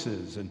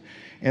horses,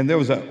 and there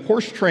was a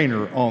horse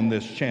trainer on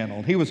this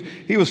channel. He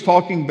was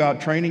talking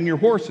about training your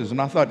horses,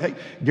 and I thought, hey,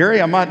 Gary,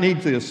 I might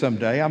need this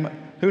someday.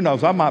 Who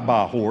knows? I might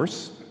buy a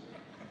horse.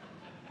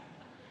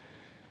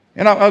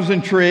 And I was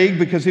intrigued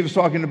because he was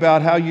talking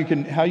about how you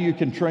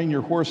can train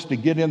your horse to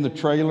get in the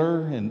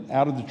trailer and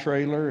out of the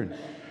trailer.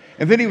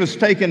 And then he was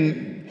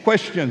taking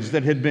questions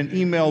that had been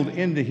emailed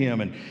into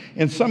him.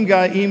 And some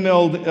guy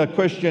emailed a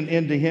question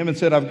into him and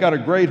said, "I've got a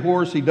great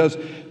horse. He does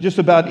just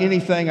about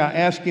anything I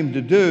ask him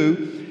to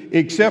do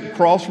except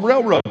cross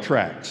railroad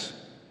tracks."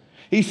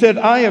 He said,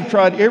 "I have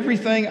tried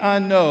everything I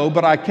know,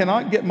 but I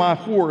cannot get my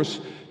horse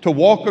to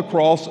walk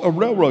across a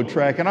railroad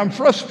track, and I'm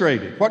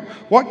frustrated.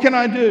 What can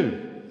I do?"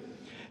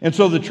 And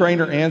so the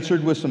trainer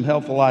answered with some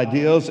helpful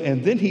ideas,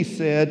 and then he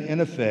said, in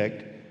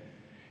effect,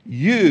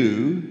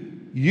 you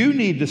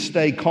need to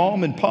stay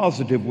calm and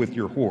positive with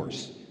your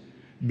horse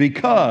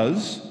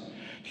because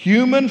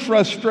human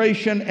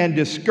frustration and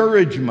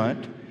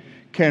discouragement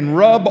can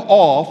rub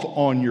off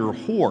on your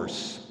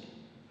horse.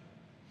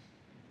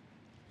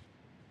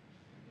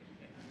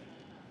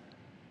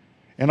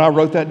 And I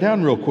wrote that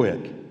down real quick.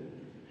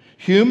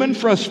 Human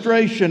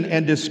frustration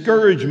and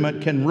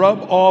discouragement can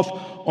rub off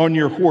on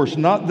your horse.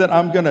 Not that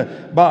I'm going to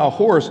buy a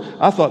horse.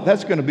 I thought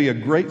that's going to be a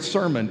great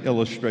sermon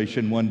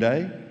illustration one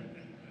day.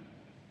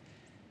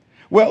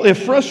 Well,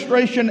 if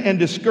frustration and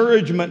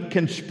discouragement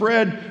can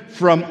spread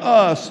from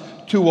us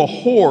to a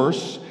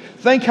horse,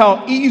 think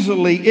how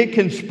easily it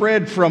can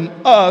spread from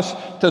us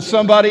to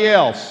somebody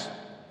else.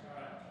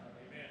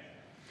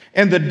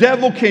 And the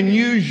devil can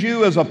use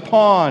you as a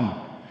pawn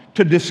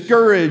to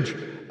discourage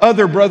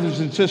other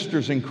brothers and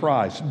sisters in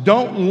Christ.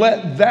 Don't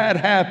let that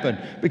happen.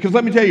 Because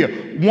let me tell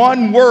you,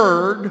 one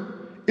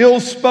word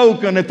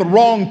ill-spoken at the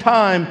wrong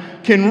time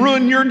can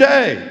ruin your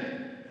day.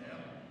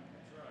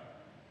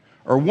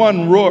 Or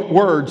one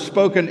word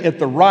spoken at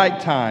the right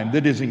time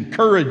that is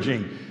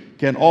encouraging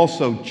can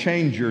also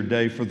change your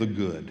day for the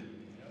good.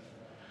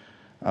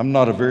 I'm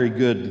not a very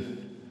good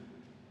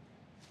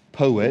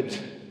poet,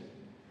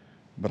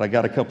 but I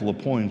got a couple of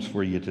poems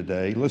for you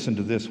today. Listen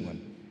to this one.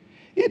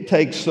 It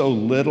takes so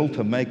little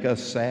to make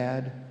us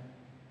sad.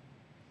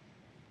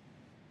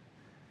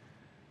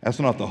 That's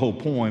not the whole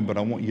point, but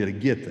I want you to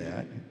get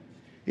that.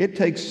 It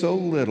takes so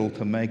little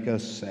to make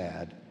us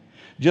sad.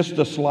 Just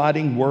a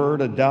slighting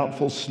word, a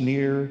doubtful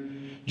sneer,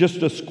 just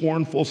a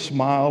scornful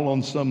smile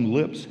on some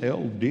lips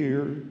held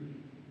dear.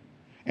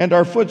 And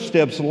our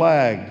footsteps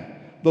lag,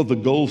 though the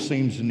goal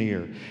seems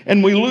near.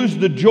 And we lose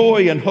the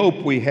joy and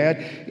hope we had.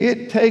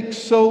 It takes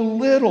so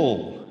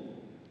little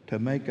to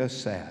make us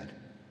sad.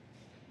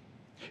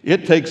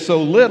 It takes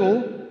so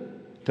little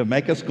to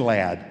make us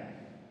glad.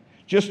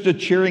 Just a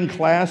cheering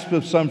clasp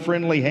of some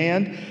friendly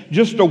hand,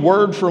 just a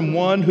word from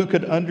one who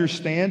could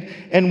understand,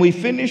 and we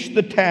finish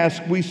the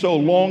task we so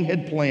long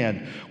had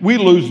planned. We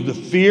lose the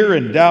fear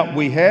and doubt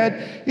we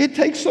had. It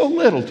takes so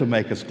little to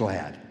make us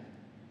glad.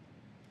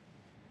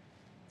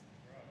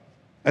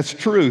 That's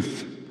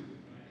truth.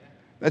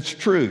 That's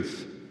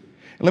truth.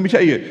 And let me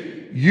tell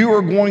you, you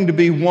are going to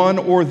be one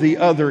or the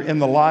other in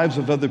the lives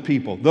of other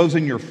people. Those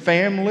in your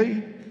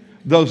family,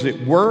 those at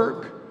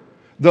work,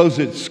 those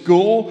at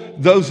school,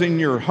 those in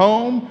your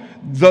home,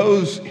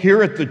 those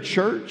here at the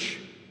church.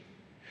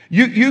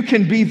 You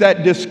can be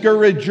that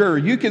discourager.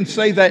 You can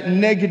say that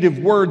negative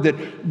word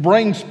that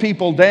brings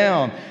people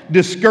down,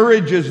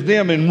 discourages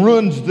them and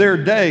ruins their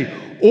day.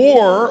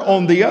 Or,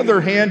 on the other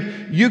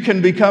hand, you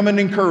can become an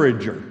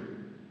encourager.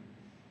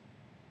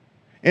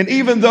 And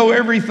even though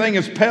everything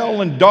is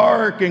pale and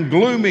dark and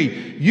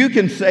gloomy, you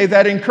can say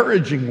that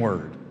encouraging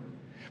word.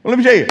 Well, let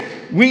me tell you,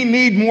 we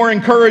need more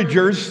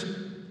encouragers.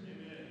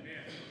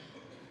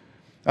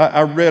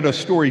 I read a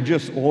story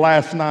just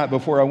last night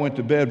before I went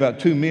to bed about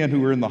two men who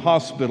were in the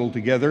hospital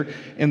together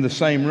in the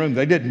same room.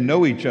 They didn't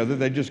know each other.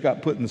 They just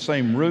got put in the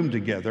same room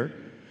together.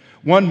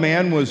 One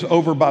man was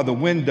over by the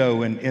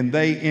window, and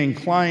they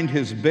inclined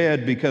his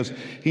bed because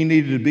he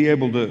needed to be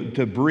able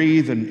to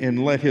breathe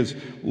and let his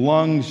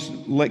lungs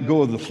let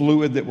go of the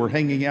fluid that were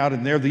hanging out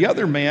in there. The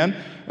other man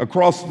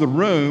across the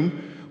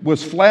room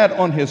was flat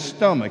on his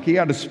stomach. He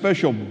had a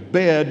special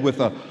bed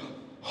with a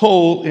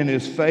hole in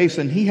his face,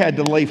 and he had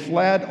to lay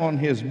flat on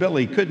his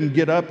belly. Couldn't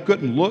get up,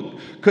 couldn't look,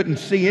 couldn't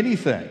see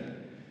anything.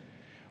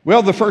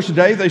 Well, the first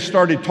day they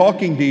started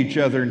talking to each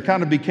other and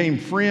kind of became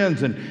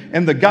friends,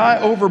 and the guy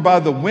over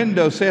by the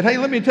window said, "Hey,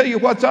 let me tell you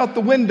what's out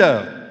the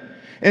window."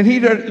 And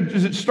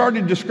he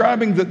started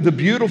describing the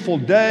beautiful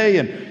day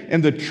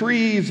and the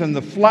trees and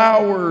the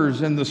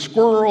flowers and the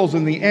squirrels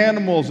and the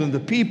animals and the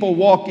people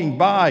walking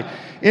by.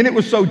 And it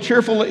was so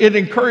cheerful, it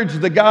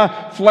encouraged the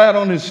guy flat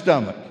on his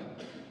stomach.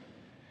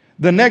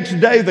 The next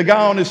day, the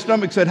guy on his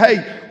stomach said, "Hey,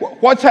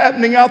 what's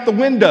happening out the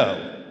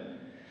window?"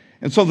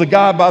 And so the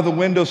guy by the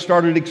window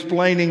started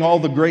explaining all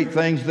the great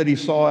things that he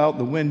saw out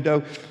the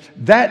window.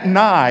 That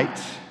night,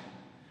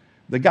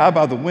 the guy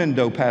by the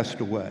window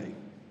passed away.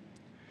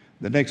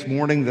 The next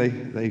morning,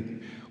 they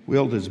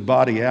wheeled his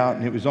body out,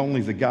 and it was only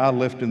the guy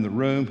left in the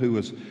room who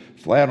was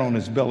flat on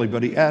his belly.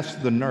 But he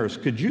asked the nurse,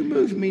 "Could you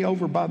move me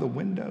over by the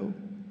window?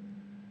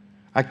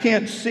 I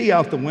can't see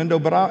out the window,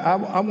 but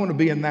I want to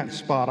be in that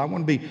spot. I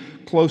want to be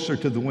closer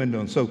to the window."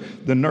 And so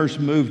the nurse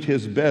moved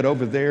his bed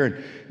over there, and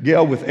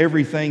Gail, with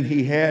everything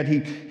he had,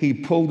 he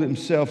pulled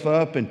himself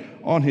up, and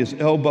on his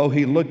elbow,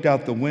 he looked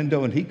out the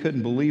window, and he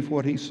couldn't believe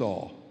what he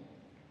saw.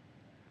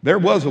 There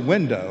was a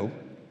window,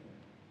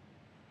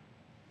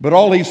 but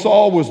all he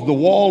saw was the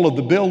wall of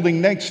the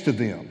building next to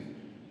them.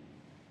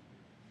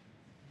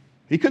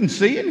 He couldn't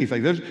see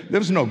anything. There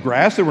was no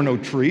grass, there were no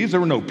trees, there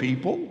were no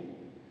people.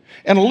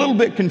 And a little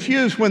bit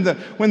confused when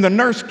the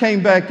nurse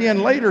came back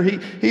in later,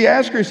 he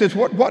asked her, he says,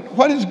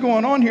 what is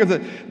going on here?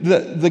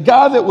 The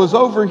guy that was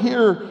over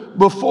here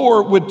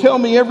before would tell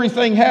me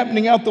everything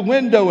happening out the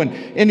window,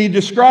 and he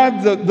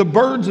described the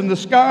birds in the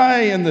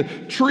sky and the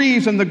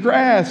trees and the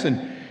grass.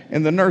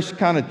 And the nurse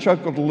kind of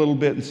chuckled a little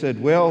bit and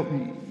said, "Well,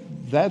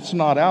 that's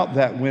not out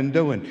that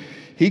window." And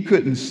he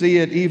couldn't see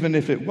it even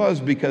if it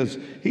was, because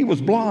he was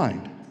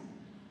blind.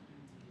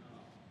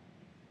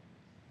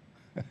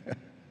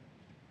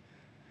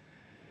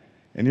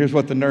 And here's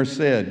what the nurse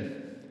said.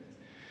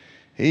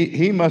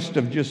 He must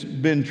have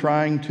just been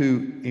trying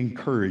to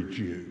encourage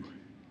you.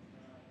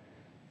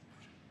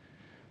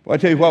 Well, I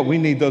tell you what, we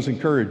need those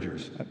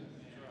encouragers.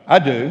 I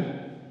do.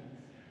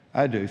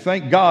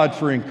 Thank God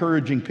for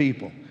encouraging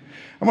people.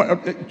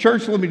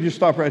 Church, let me just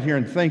stop right here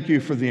and thank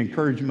you for the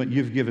encouragement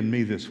you've given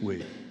me this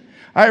week.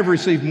 I have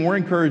received more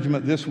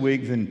encouragement this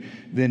week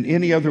than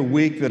any other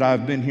week that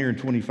I've been here in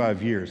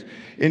 25 years.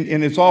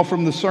 And it's all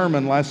from the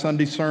sermon, last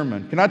Sunday's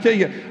sermon. Can I tell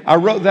you, I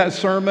wrote that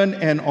sermon,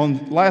 and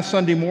on last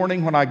Sunday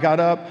morning when I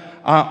got up,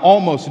 I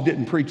almost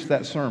didn't preach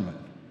that sermon.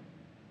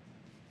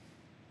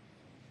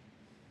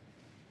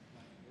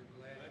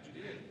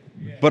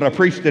 But I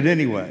preached it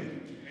anyway.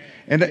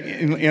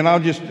 And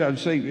I'll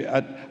say,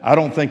 I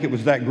don't think it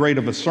was that great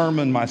of a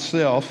sermon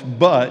myself,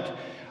 but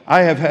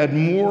I have had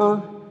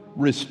more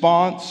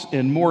response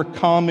and more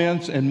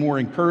comments and more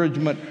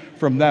encouragement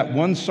from that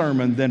one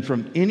sermon than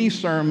from any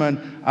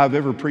sermon I've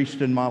ever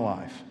preached in my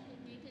life.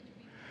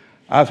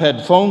 I've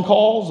had phone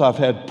calls. I've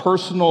had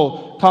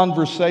personal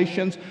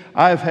conversations.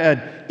 I've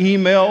had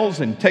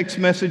emails and text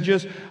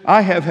messages.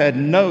 I have had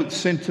notes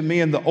sent to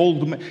me in the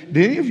old... Did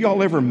any of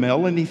y'all ever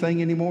mail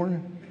anything anymore?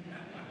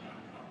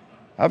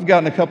 I've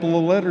gotten a couple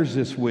of letters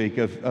this week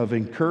of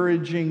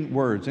encouraging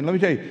words. And let me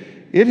tell you,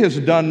 it has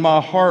done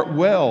my heart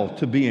well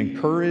to be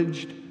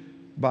encouraged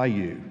by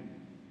you.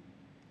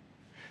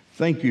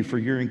 Thank you for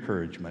your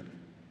encouragement.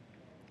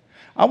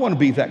 I want to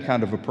be that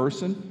kind of a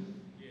person.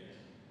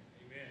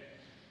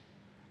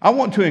 I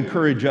want to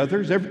encourage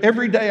others.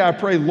 Every day I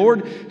pray,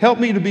 Lord, help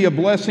me to be a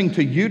blessing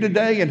to you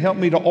today and help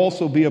me to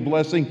also be a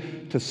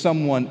blessing to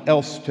someone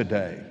else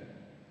today.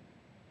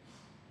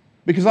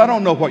 Because I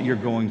don't know what you're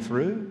going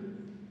through.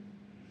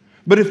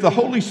 But if the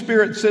Holy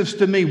Spirit says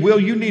to me, Will,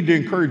 you need to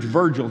encourage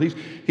Virgil.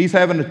 He's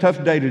having a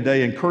tough day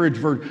today. Encourage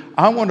Virgil.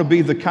 I want to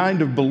be the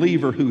kind of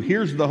believer who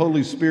hears the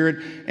Holy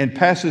Spirit and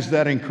passes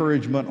that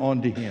encouragement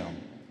on to him.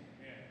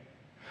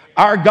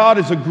 Our God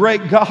is a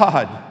great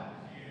God.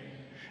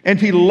 And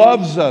He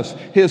loves us,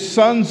 His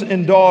sons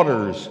and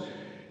daughters.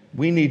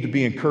 We need to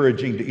be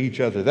encouraging to each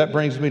other. That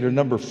brings me to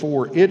number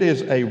 4. It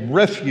is a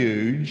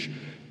refuge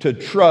to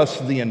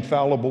trust the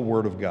infallible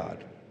Word of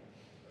God.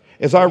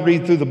 As I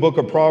read through the book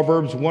of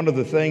Proverbs, one of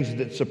the things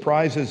that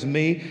surprises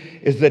me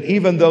is that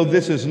even though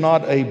this is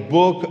not a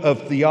book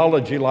of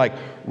theology like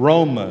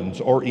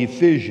Romans or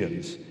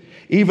Ephesians,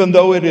 even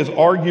though it is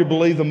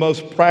arguably the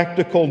most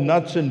practical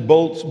nuts and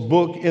bolts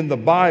book in the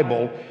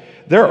Bible,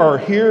 there are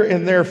here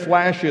and there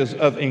flashes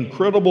of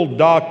incredible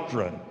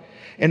doctrine.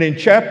 And in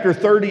chapter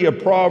 30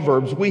 of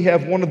Proverbs, we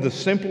have one of the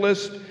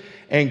simplest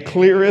and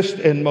clearest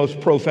and most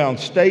profound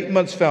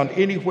statements found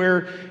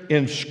anywhere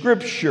in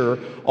Scripture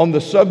on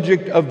the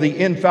subject of the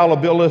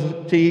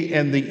infallibility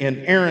and the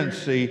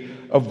inerrancy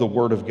of the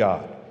Word of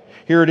God.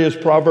 Here it is,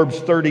 Proverbs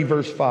 30,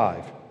 verse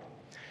 5.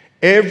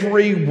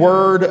 Every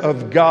word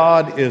of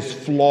God is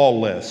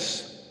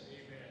flawless.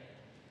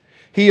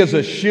 He is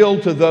a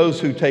shield to those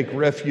who take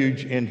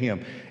refuge in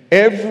Him.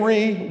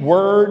 Every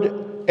word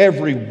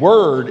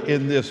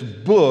in this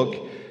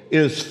book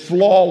is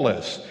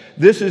flawless.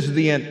 This is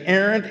the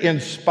inerrant,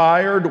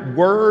 inspired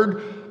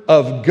Word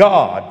of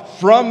God,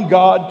 from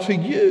God to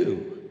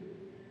you.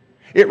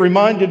 It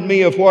reminded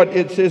me of what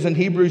it says in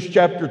Hebrews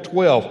chapter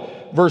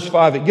 12, verse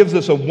 5. It gives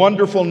us a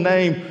wonderful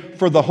name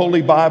for the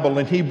Holy Bible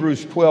in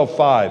Hebrews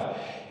 12:5.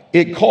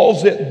 It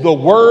calls it the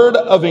Word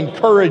of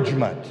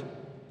Encouragement.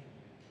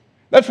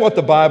 That's what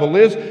the Bible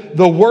is,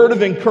 the word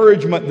of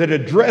encouragement that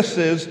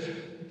addresses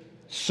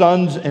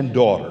sons and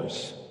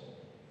daughters.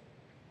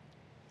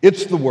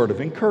 It's the word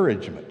of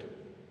encouragement.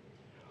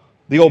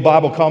 The old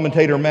Bible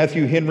commentator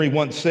Matthew Henry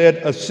once said,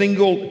 a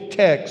single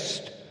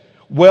text,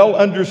 well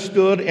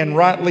understood and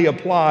rightly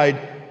applied,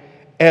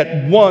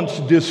 at once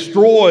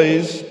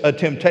destroys a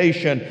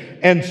temptation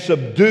and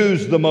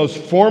subdues the most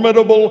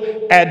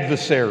formidable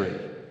adversary.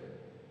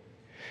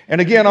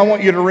 And again, I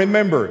want you to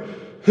remember,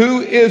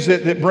 who is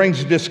it that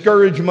brings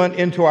discouragement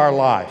into our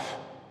life?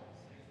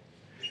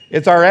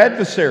 It's our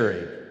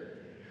adversary,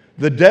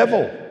 the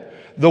devil,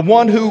 the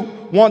one who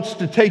wants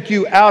to take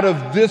you out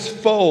of this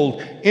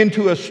fold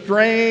into a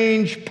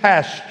strange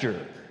pasture,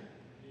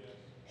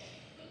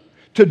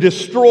 to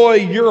destroy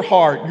your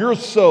heart, your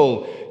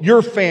soul,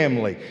 your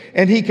family.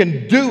 And he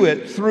can do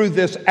it through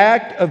this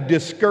act of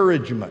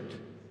discouragement.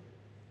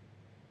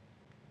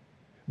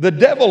 The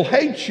devil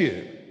hates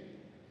you.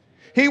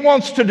 He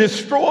wants to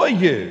destroy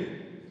you.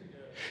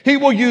 He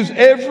will use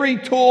every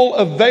tool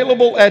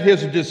available at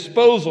his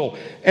disposal,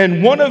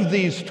 and one of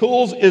these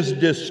tools is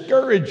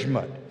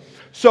discouragement.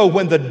 So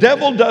when the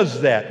devil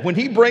does that, when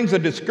he brings a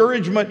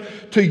discouragement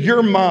to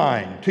your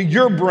mind, to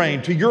your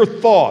brain, to your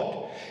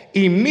thought,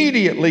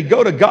 immediately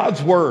go to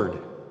God's Word.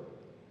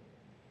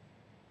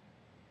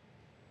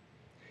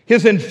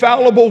 His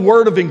infallible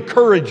word of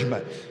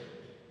encouragement.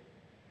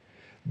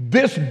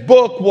 This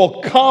book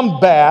will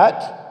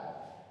combat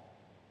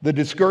the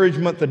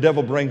discouragement the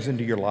devil brings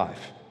into your life.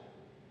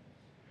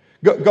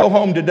 Go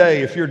home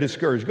today if you're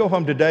discouraged. Go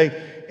home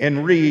today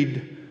and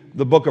read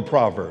the book of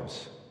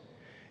Proverbs.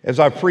 As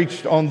I've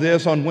preached on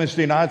this on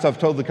Wednesday nights, I've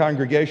told the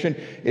congregation,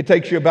 it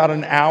takes you about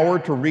an hour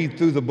to read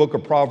through the book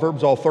of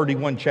Proverbs, all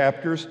 31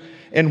 chapters.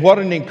 And what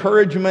an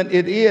encouragement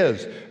it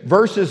is.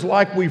 Verses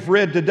like we've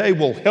read today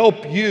will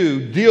help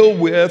you deal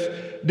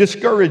with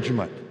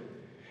discouragement.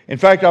 In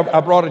fact,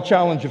 I brought a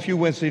challenge a few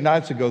Wednesday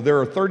nights ago.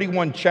 There are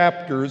 31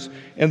 chapters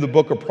in the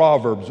book of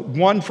Proverbs,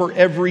 one for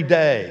every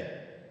day.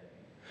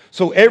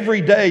 So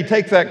every day,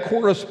 take that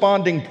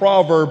corresponding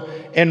proverb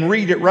and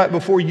read it right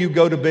before you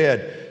go to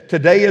bed.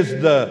 Today is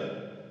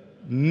the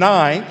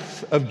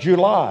 9th of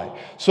July.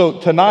 So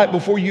tonight,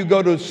 before you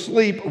go to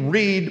sleep,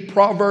 read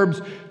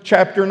Proverbs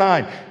chapter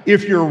 9.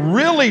 If you're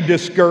really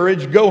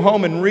discouraged, go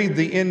home and read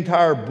the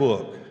entire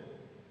book.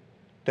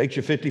 Takes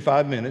you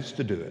 55 minutes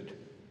to do it.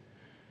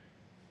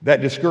 That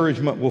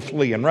discouragement will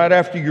flee. And right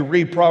after you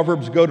read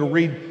Proverbs, go to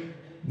read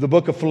the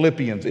book of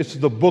Philippians. It's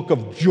the book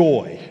of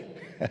joy.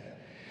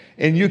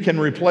 And you can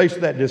replace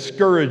that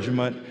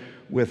discouragement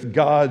with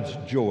God's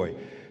joy.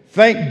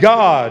 Thank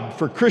God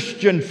for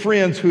Christian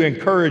friends who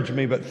encourage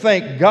me, but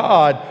thank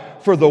God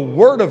for the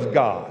Word of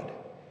God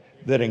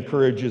that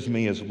encourages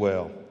me as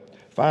well.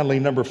 Finally,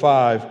 number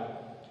 5,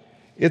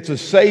 it's a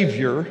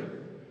Savior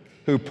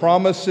who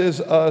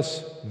promises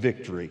us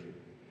victory.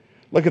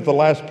 Look at the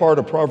last part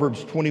of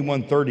Proverbs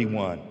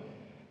 21:31.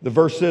 The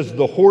verse says,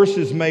 "The horse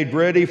is made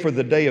ready for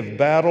the day of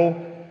battle,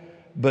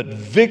 but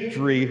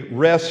victory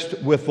rests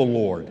with the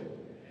Lord."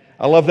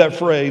 I love that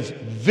phrase,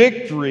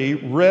 victory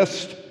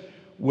rests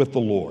with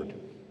the Lord.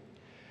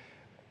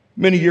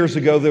 Many years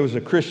ago, there was a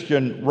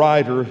Christian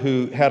writer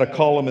who had a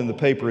column in the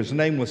paper. His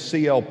name was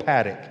C.L.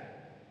 Paddock.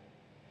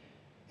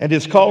 And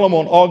his column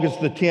on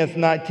August the 10th,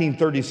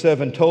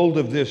 1937, told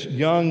of this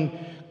young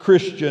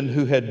Christian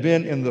who had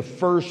been in the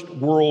First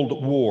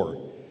World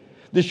War.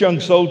 This young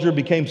soldier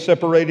became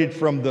separated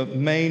from the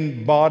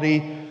main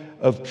body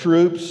of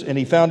troops, and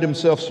he found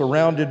himself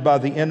surrounded by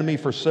the enemy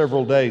for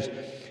several days.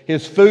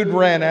 His food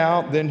ran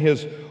out, then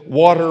his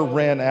water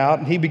ran out,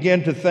 and he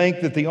began to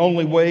think that the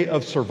only way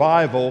of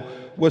survival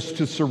was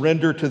to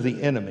surrender to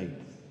the enemy.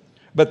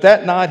 But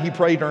that night he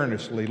prayed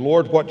earnestly,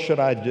 "Lord, what should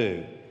I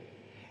do?"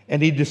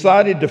 And he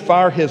decided to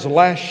fire his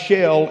last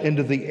shell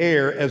into the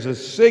air as a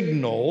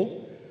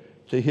signal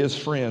to his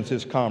friends,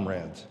 his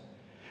comrades.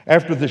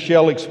 After the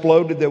shell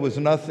exploded, there was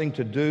nothing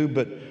to do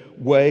but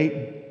wait.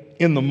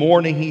 In the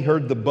morning, he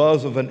heard the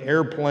buzz of an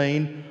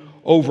airplane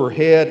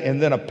overhead,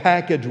 and then a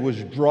package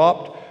was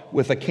dropped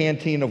with a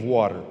canteen of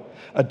water.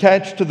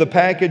 Attached to the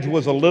package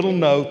was a little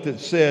note that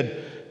said,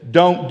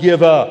 "Don't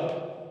give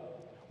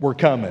up. We're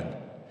coming."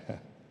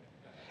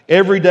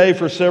 Every day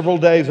for several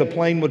days, a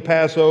plane would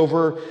pass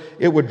over.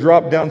 It would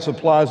drop down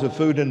supplies of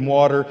food and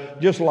water,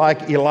 just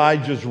like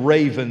Elijah's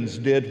ravens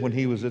did when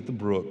he was at the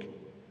brook.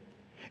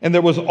 And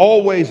there was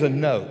always a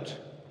note.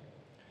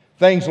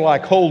 Things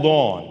like, "Hold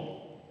on.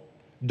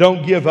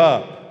 Don't give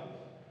up.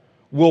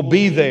 We'll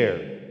be there.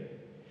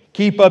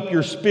 Keep up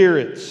your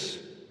spirits.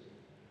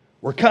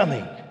 We're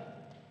coming."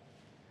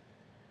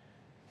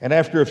 And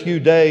after a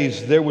few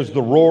days, there was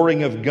the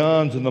roaring of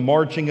guns and the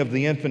marching of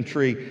the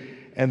infantry,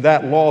 and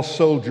that lost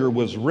soldier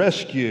was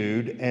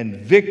rescued, and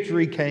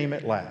victory came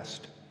at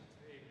last.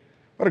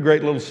 What a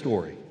great little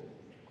story.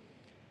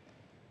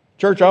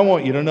 Church, I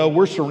want you to know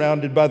we're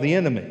surrounded by the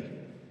enemy.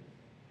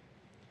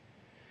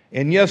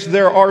 And yes,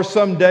 there are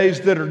some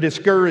days that are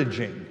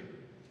discouraging,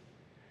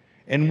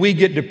 and we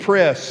get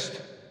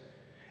depressed,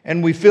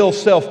 and we feel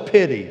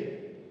self-pity,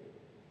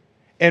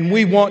 and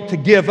we want to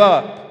give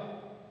up.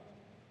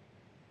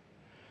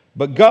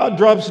 But God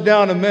drops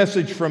down a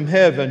message from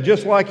heaven,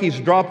 just like He's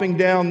dropping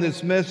down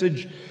this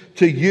message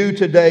to you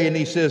today, and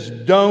He says,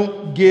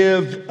 "Don't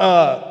give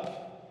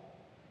up.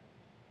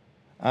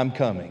 I'm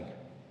coming."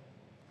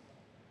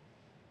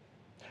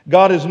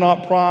 God has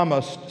not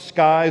promised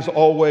skies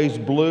always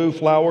blue,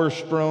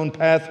 flower-strewn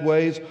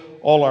pathways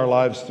all our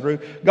lives through.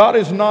 God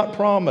has not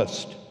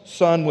promised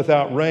sun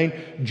without rain,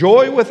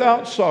 joy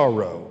without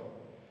sorrow,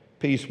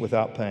 peace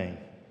without pain.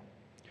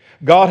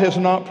 God has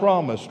not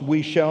promised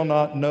we shall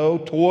not know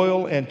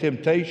toil and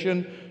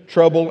temptation,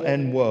 trouble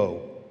and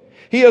woe.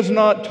 He has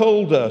not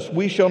told us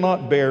we shall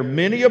not bear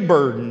many a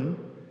burden,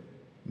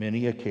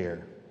 many a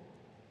care.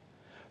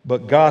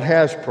 But God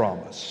has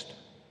promised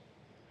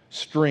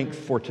strength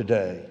for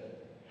today,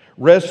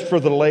 rest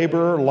for the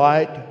laborer,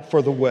 light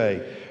for the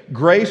way,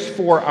 grace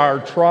for our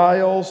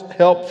trials,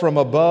 help from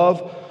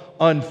above,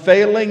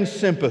 unfailing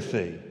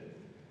sympathy,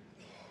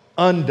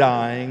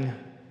 undying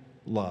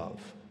love.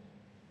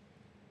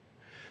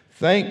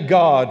 Thank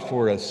God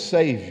for a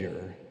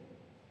Savior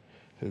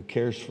who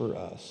cares for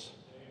us.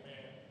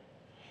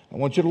 I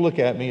want you to look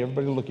at me.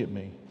 Everybody look at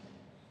me.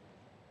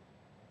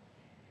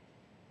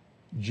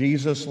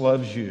 Jesus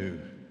loves you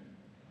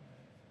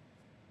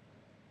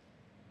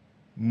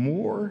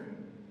more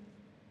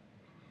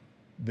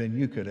than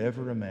you could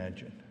ever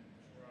imagine.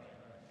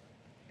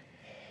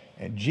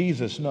 And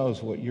Jesus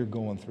knows what you're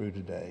going through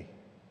today.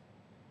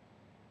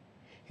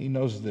 He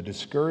knows the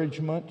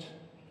discouragement,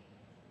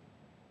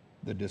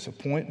 the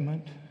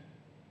disappointment,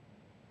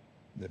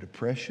 the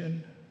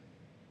depression.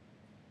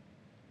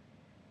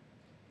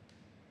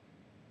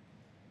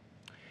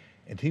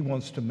 And He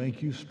wants to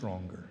make you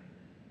stronger.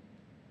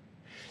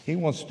 He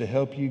wants to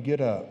help you get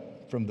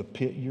up from the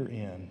pit you're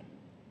in.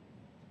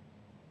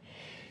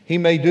 He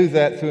may do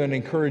that through an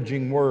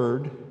encouraging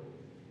word,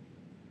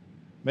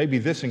 maybe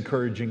this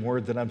encouraging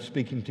word that I'm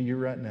speaking to you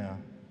right now.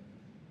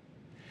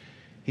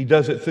 He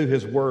does it through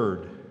His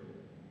Word.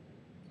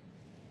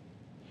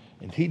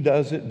 And He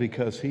does it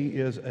because He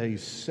is a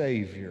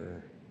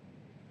Savior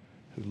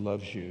who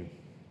loves you.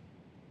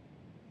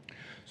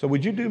 So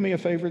would you do me a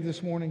favor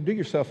this morning? Do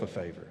yourself a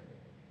favor.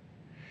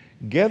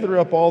 Gather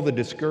up all the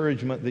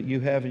discouragement that you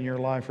have in your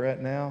life right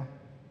now.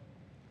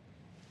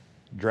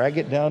 Drag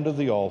it down to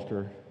the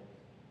altar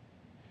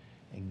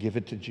and give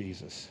it to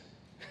Jesus.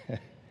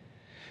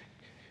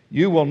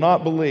 You will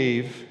not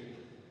believe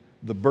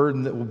the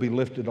burden that will be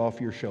lifted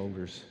off your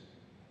shoulders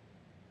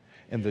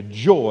and the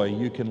joy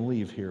you can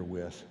leave here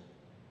with.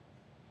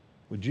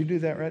 Would you do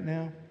that right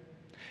now?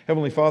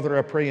 Heavenly Father,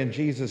 I pray in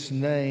Jesus'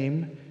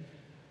 name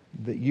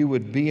that you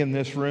would be in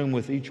this room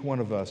with each one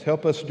of us.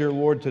 Help us, dear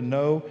Lord, to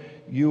know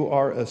you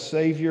are a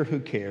Savior who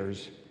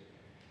cares.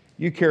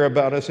 You care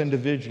about us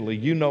individually.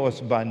 You know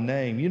us by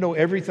name. You know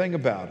everything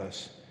about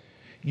us.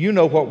 You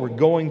know what we're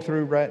going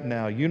through right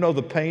now. You know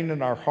the pain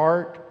in our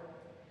heart,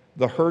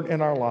 the hurt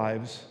in our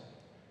lives.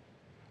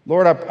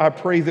 Lord, I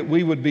pray that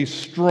we would be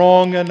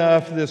strong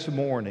enough this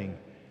morning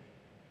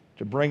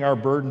to bring our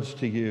burdens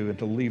to you and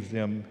to leave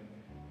them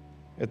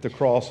at the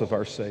cross of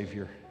our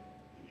Savior.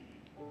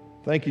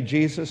 Thank you,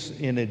 Jesus,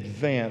 in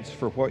advance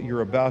for what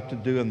you're about to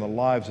do in the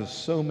lives of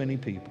so many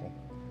people.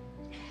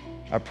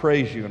 I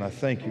praise you and I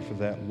thank you for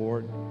that,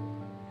 Lord.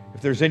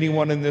 If there's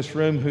anyone in this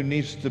room who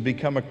needs to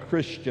become a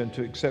Christian,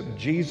 to accept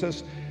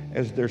Jesus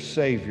as their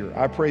Savior,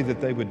 I pray that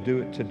they would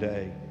do it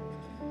today.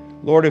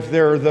 Lord, if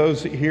there are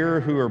those here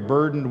who are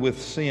burdened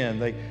with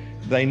sin,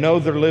 they know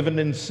they're living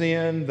in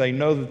sin, they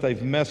know that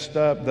they've messed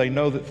up, they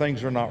know that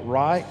things are not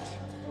right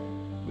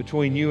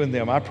between you and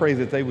them, I pray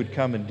that they would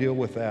come and deal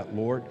with that,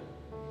 Lord,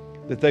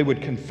 that they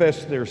would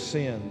confess their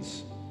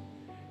sins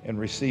and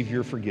receive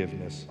your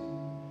forgiveness.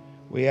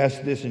 We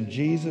ask this in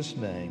Jesus'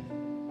 name.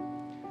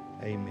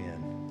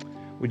 Amen.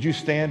 Would you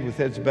stand with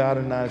heads bowed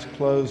and eyes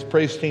closed?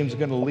 Praise team's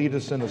going to lead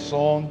us in a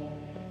song.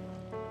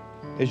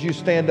 As you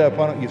stand up,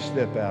 why don't you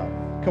step out?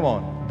 Come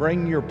on,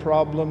 bring your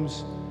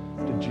problems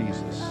to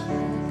Jesus.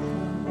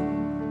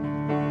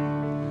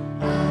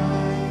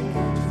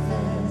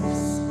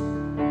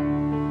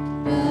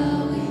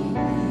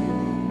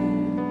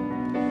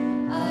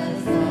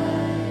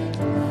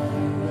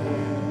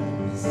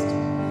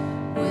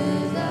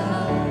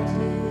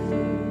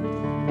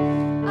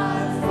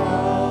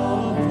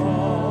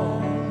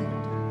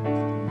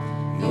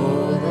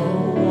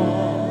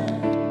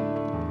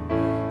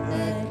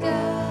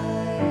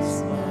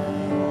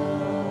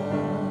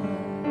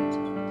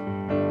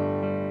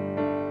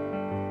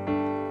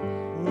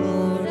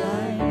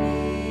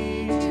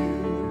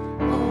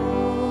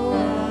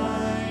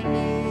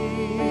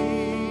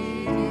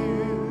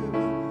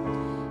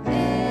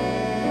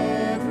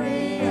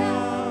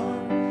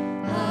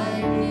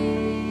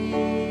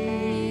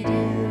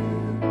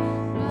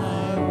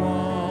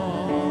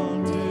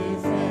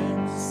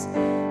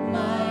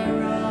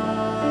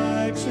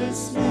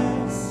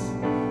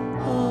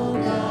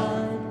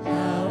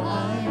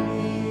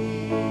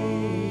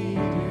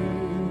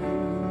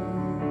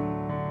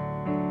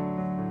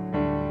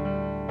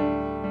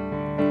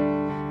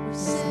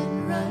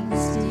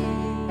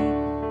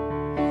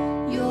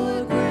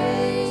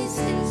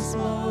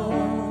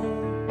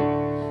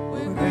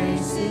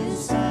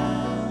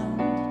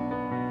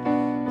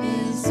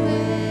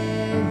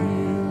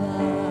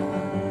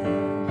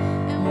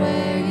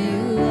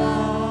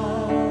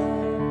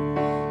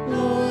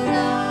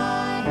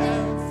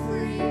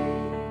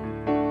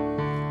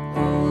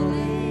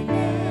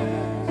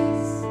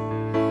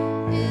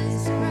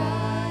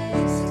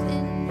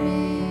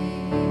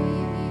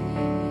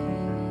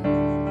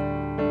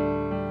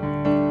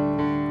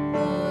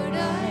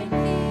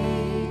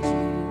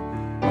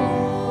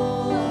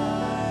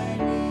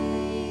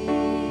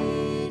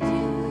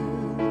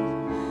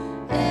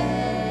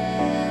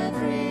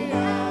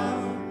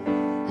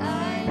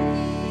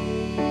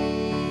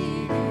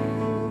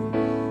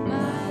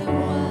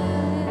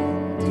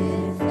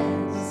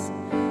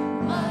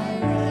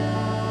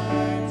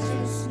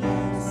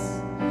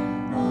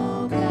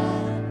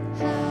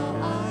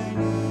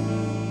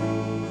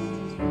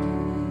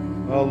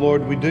 Oh,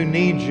 Lord, we do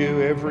need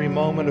you every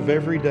moment of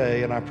every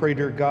day. And I pray,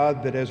 dear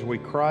God, that as we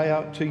cry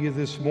out to you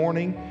this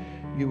morning,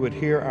 you would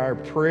hear our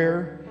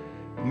prayer.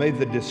 May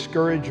the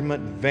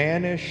discouragement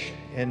vanish,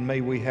 and may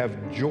we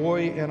have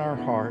joy in our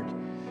heart.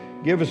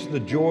 Give us the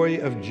joy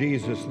of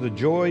Jesus, the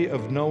joy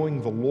of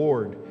knowing the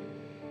Lord.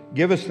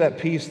 Give us that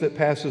peace that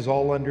passes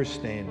all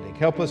understanding.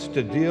 Help us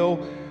to deal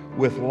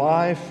with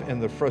life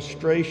and the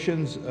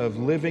frustrations of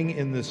living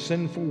in this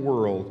sinful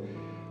world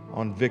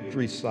on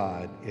victory's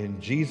side.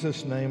 In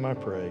Jesus' name I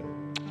pray.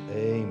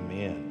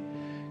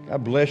 Amen.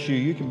 God bless you.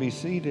 You can be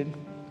seated.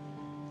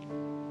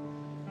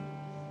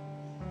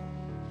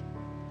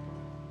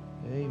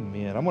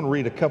 Amen. I'm going to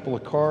read a couple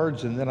of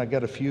cards, and then I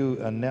got a few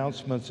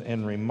announcements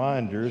and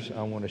reminders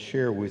I want to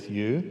share with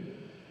you.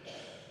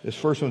 This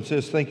first one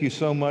says, thank you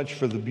so much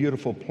for the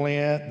beautiful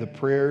plant, the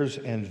prayers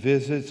and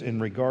visits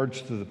in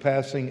regards to the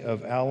passing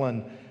of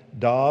Alan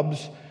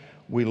Dobbs.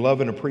 We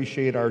love and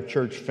appreciate our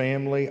church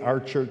family, our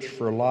church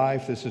for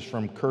life. This is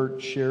from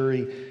Kurt,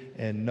 Sherry,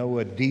 and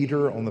Noah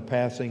Dieter on the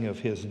passing of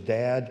his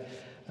dad.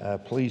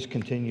 Please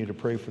continue to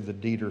pray for the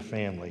Dieter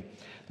family.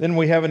 Then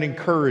we have an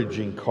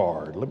encouraging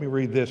card. Let me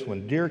read this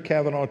one. Dear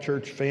Cavanaugh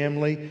Church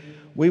family,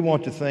 we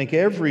want to thank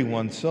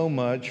everyone so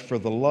much for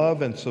the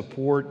love and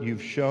support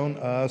you've shown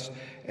us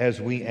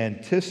as we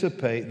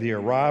anticipate the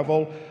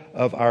arrival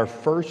of our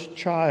first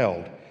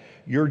child.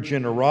 Your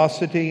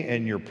generosity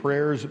and your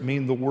prayers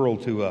mean the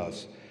world to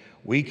us.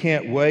 We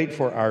can't wait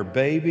for our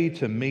baby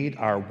to meet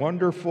our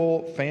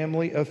wonderful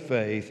family of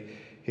faith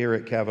here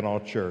at Cavanaugh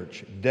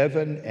Church,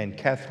 Devin and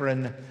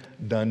Catherine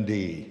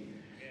Dundee.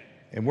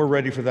 And we're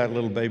ready for that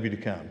little baby to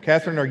come.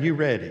 Catherine, are you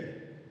ready?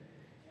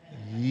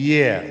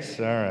 Yes,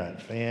 all right,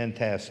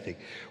 fantastic.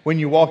 When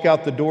you walk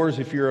out the doors,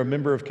 if you're a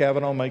member of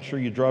Cavanaugh, make sure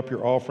you drop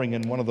your offering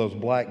in one of those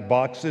black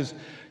boxes.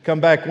 Come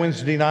back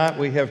Wednesday night,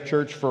 we have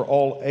church for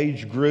all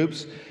age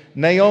groups.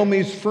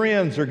 Naomi's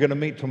friends are going to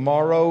meet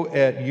tomorrow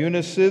at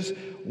Eunice's,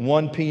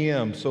 1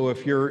 p.m. So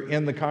if you're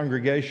in the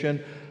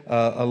congregation,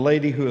 a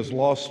lady who has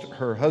lost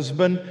her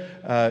husband,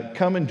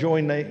 come and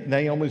join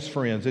Naomi's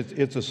friends.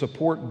 It's a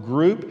support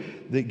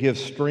group that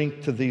gives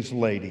strength to these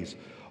ladies.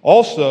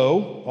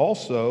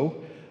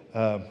 Also,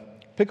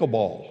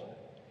 pickleball.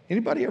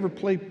 Anybody ever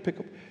play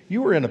pickleball?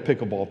 You were in a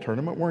pickleball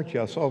tournament, weren't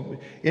you? I saw.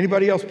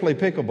 Anybody else play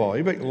pickleball?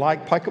 Anybody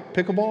like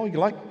pickleball? You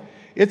like?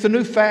 It's a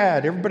new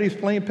fad. Everybody's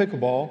playing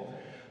pickleball.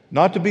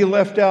 Not to be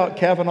left out,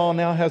 Cavanaugh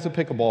now has a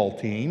pickleball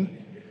team.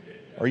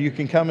 Or you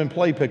can come and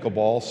play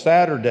pickleball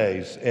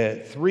Saturdays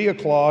at 3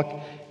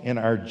 o'clock in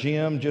our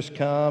gym. Just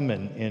come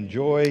and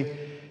enjoy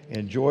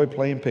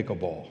playing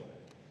pickleball.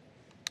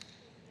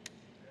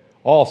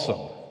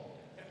 Awesome.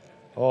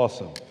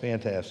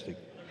 Fantastic.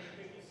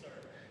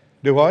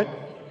 Do what?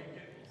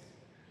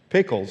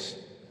 Pickles.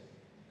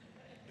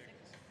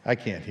 I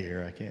can't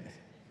hear.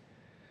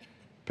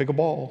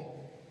 Pickleball.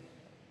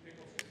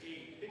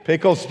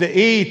 Pickles to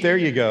eat. There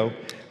you go.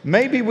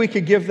 Maybe we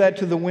could give that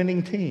to the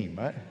winning team.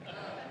 Right?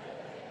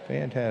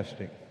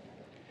 Fantastic.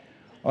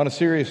 On a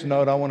serious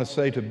note, I want to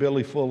say to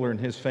Billy Fuller and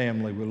his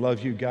family, we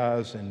love you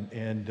guys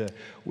and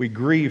we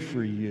grieve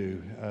for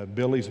you.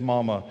 Billy's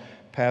mama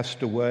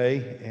passed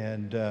away,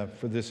 and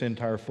for this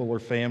entire Fuller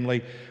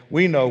family,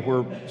 we know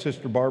where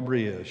Sister Barbara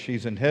is.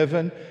 She's in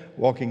heaven,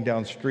 walking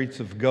down streets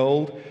of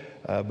gold,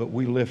 but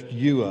we lift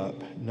you up,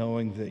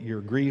 knowing that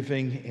you're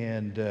grieving,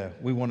 and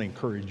we want to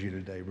encourage you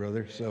today,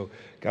 brother. So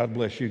God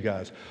bless you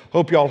guys.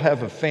 Hope y'all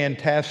have a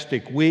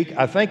fantastic week.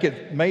 I think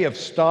it may have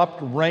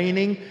stopped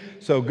raining,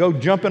 so go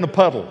jump in a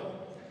puddle.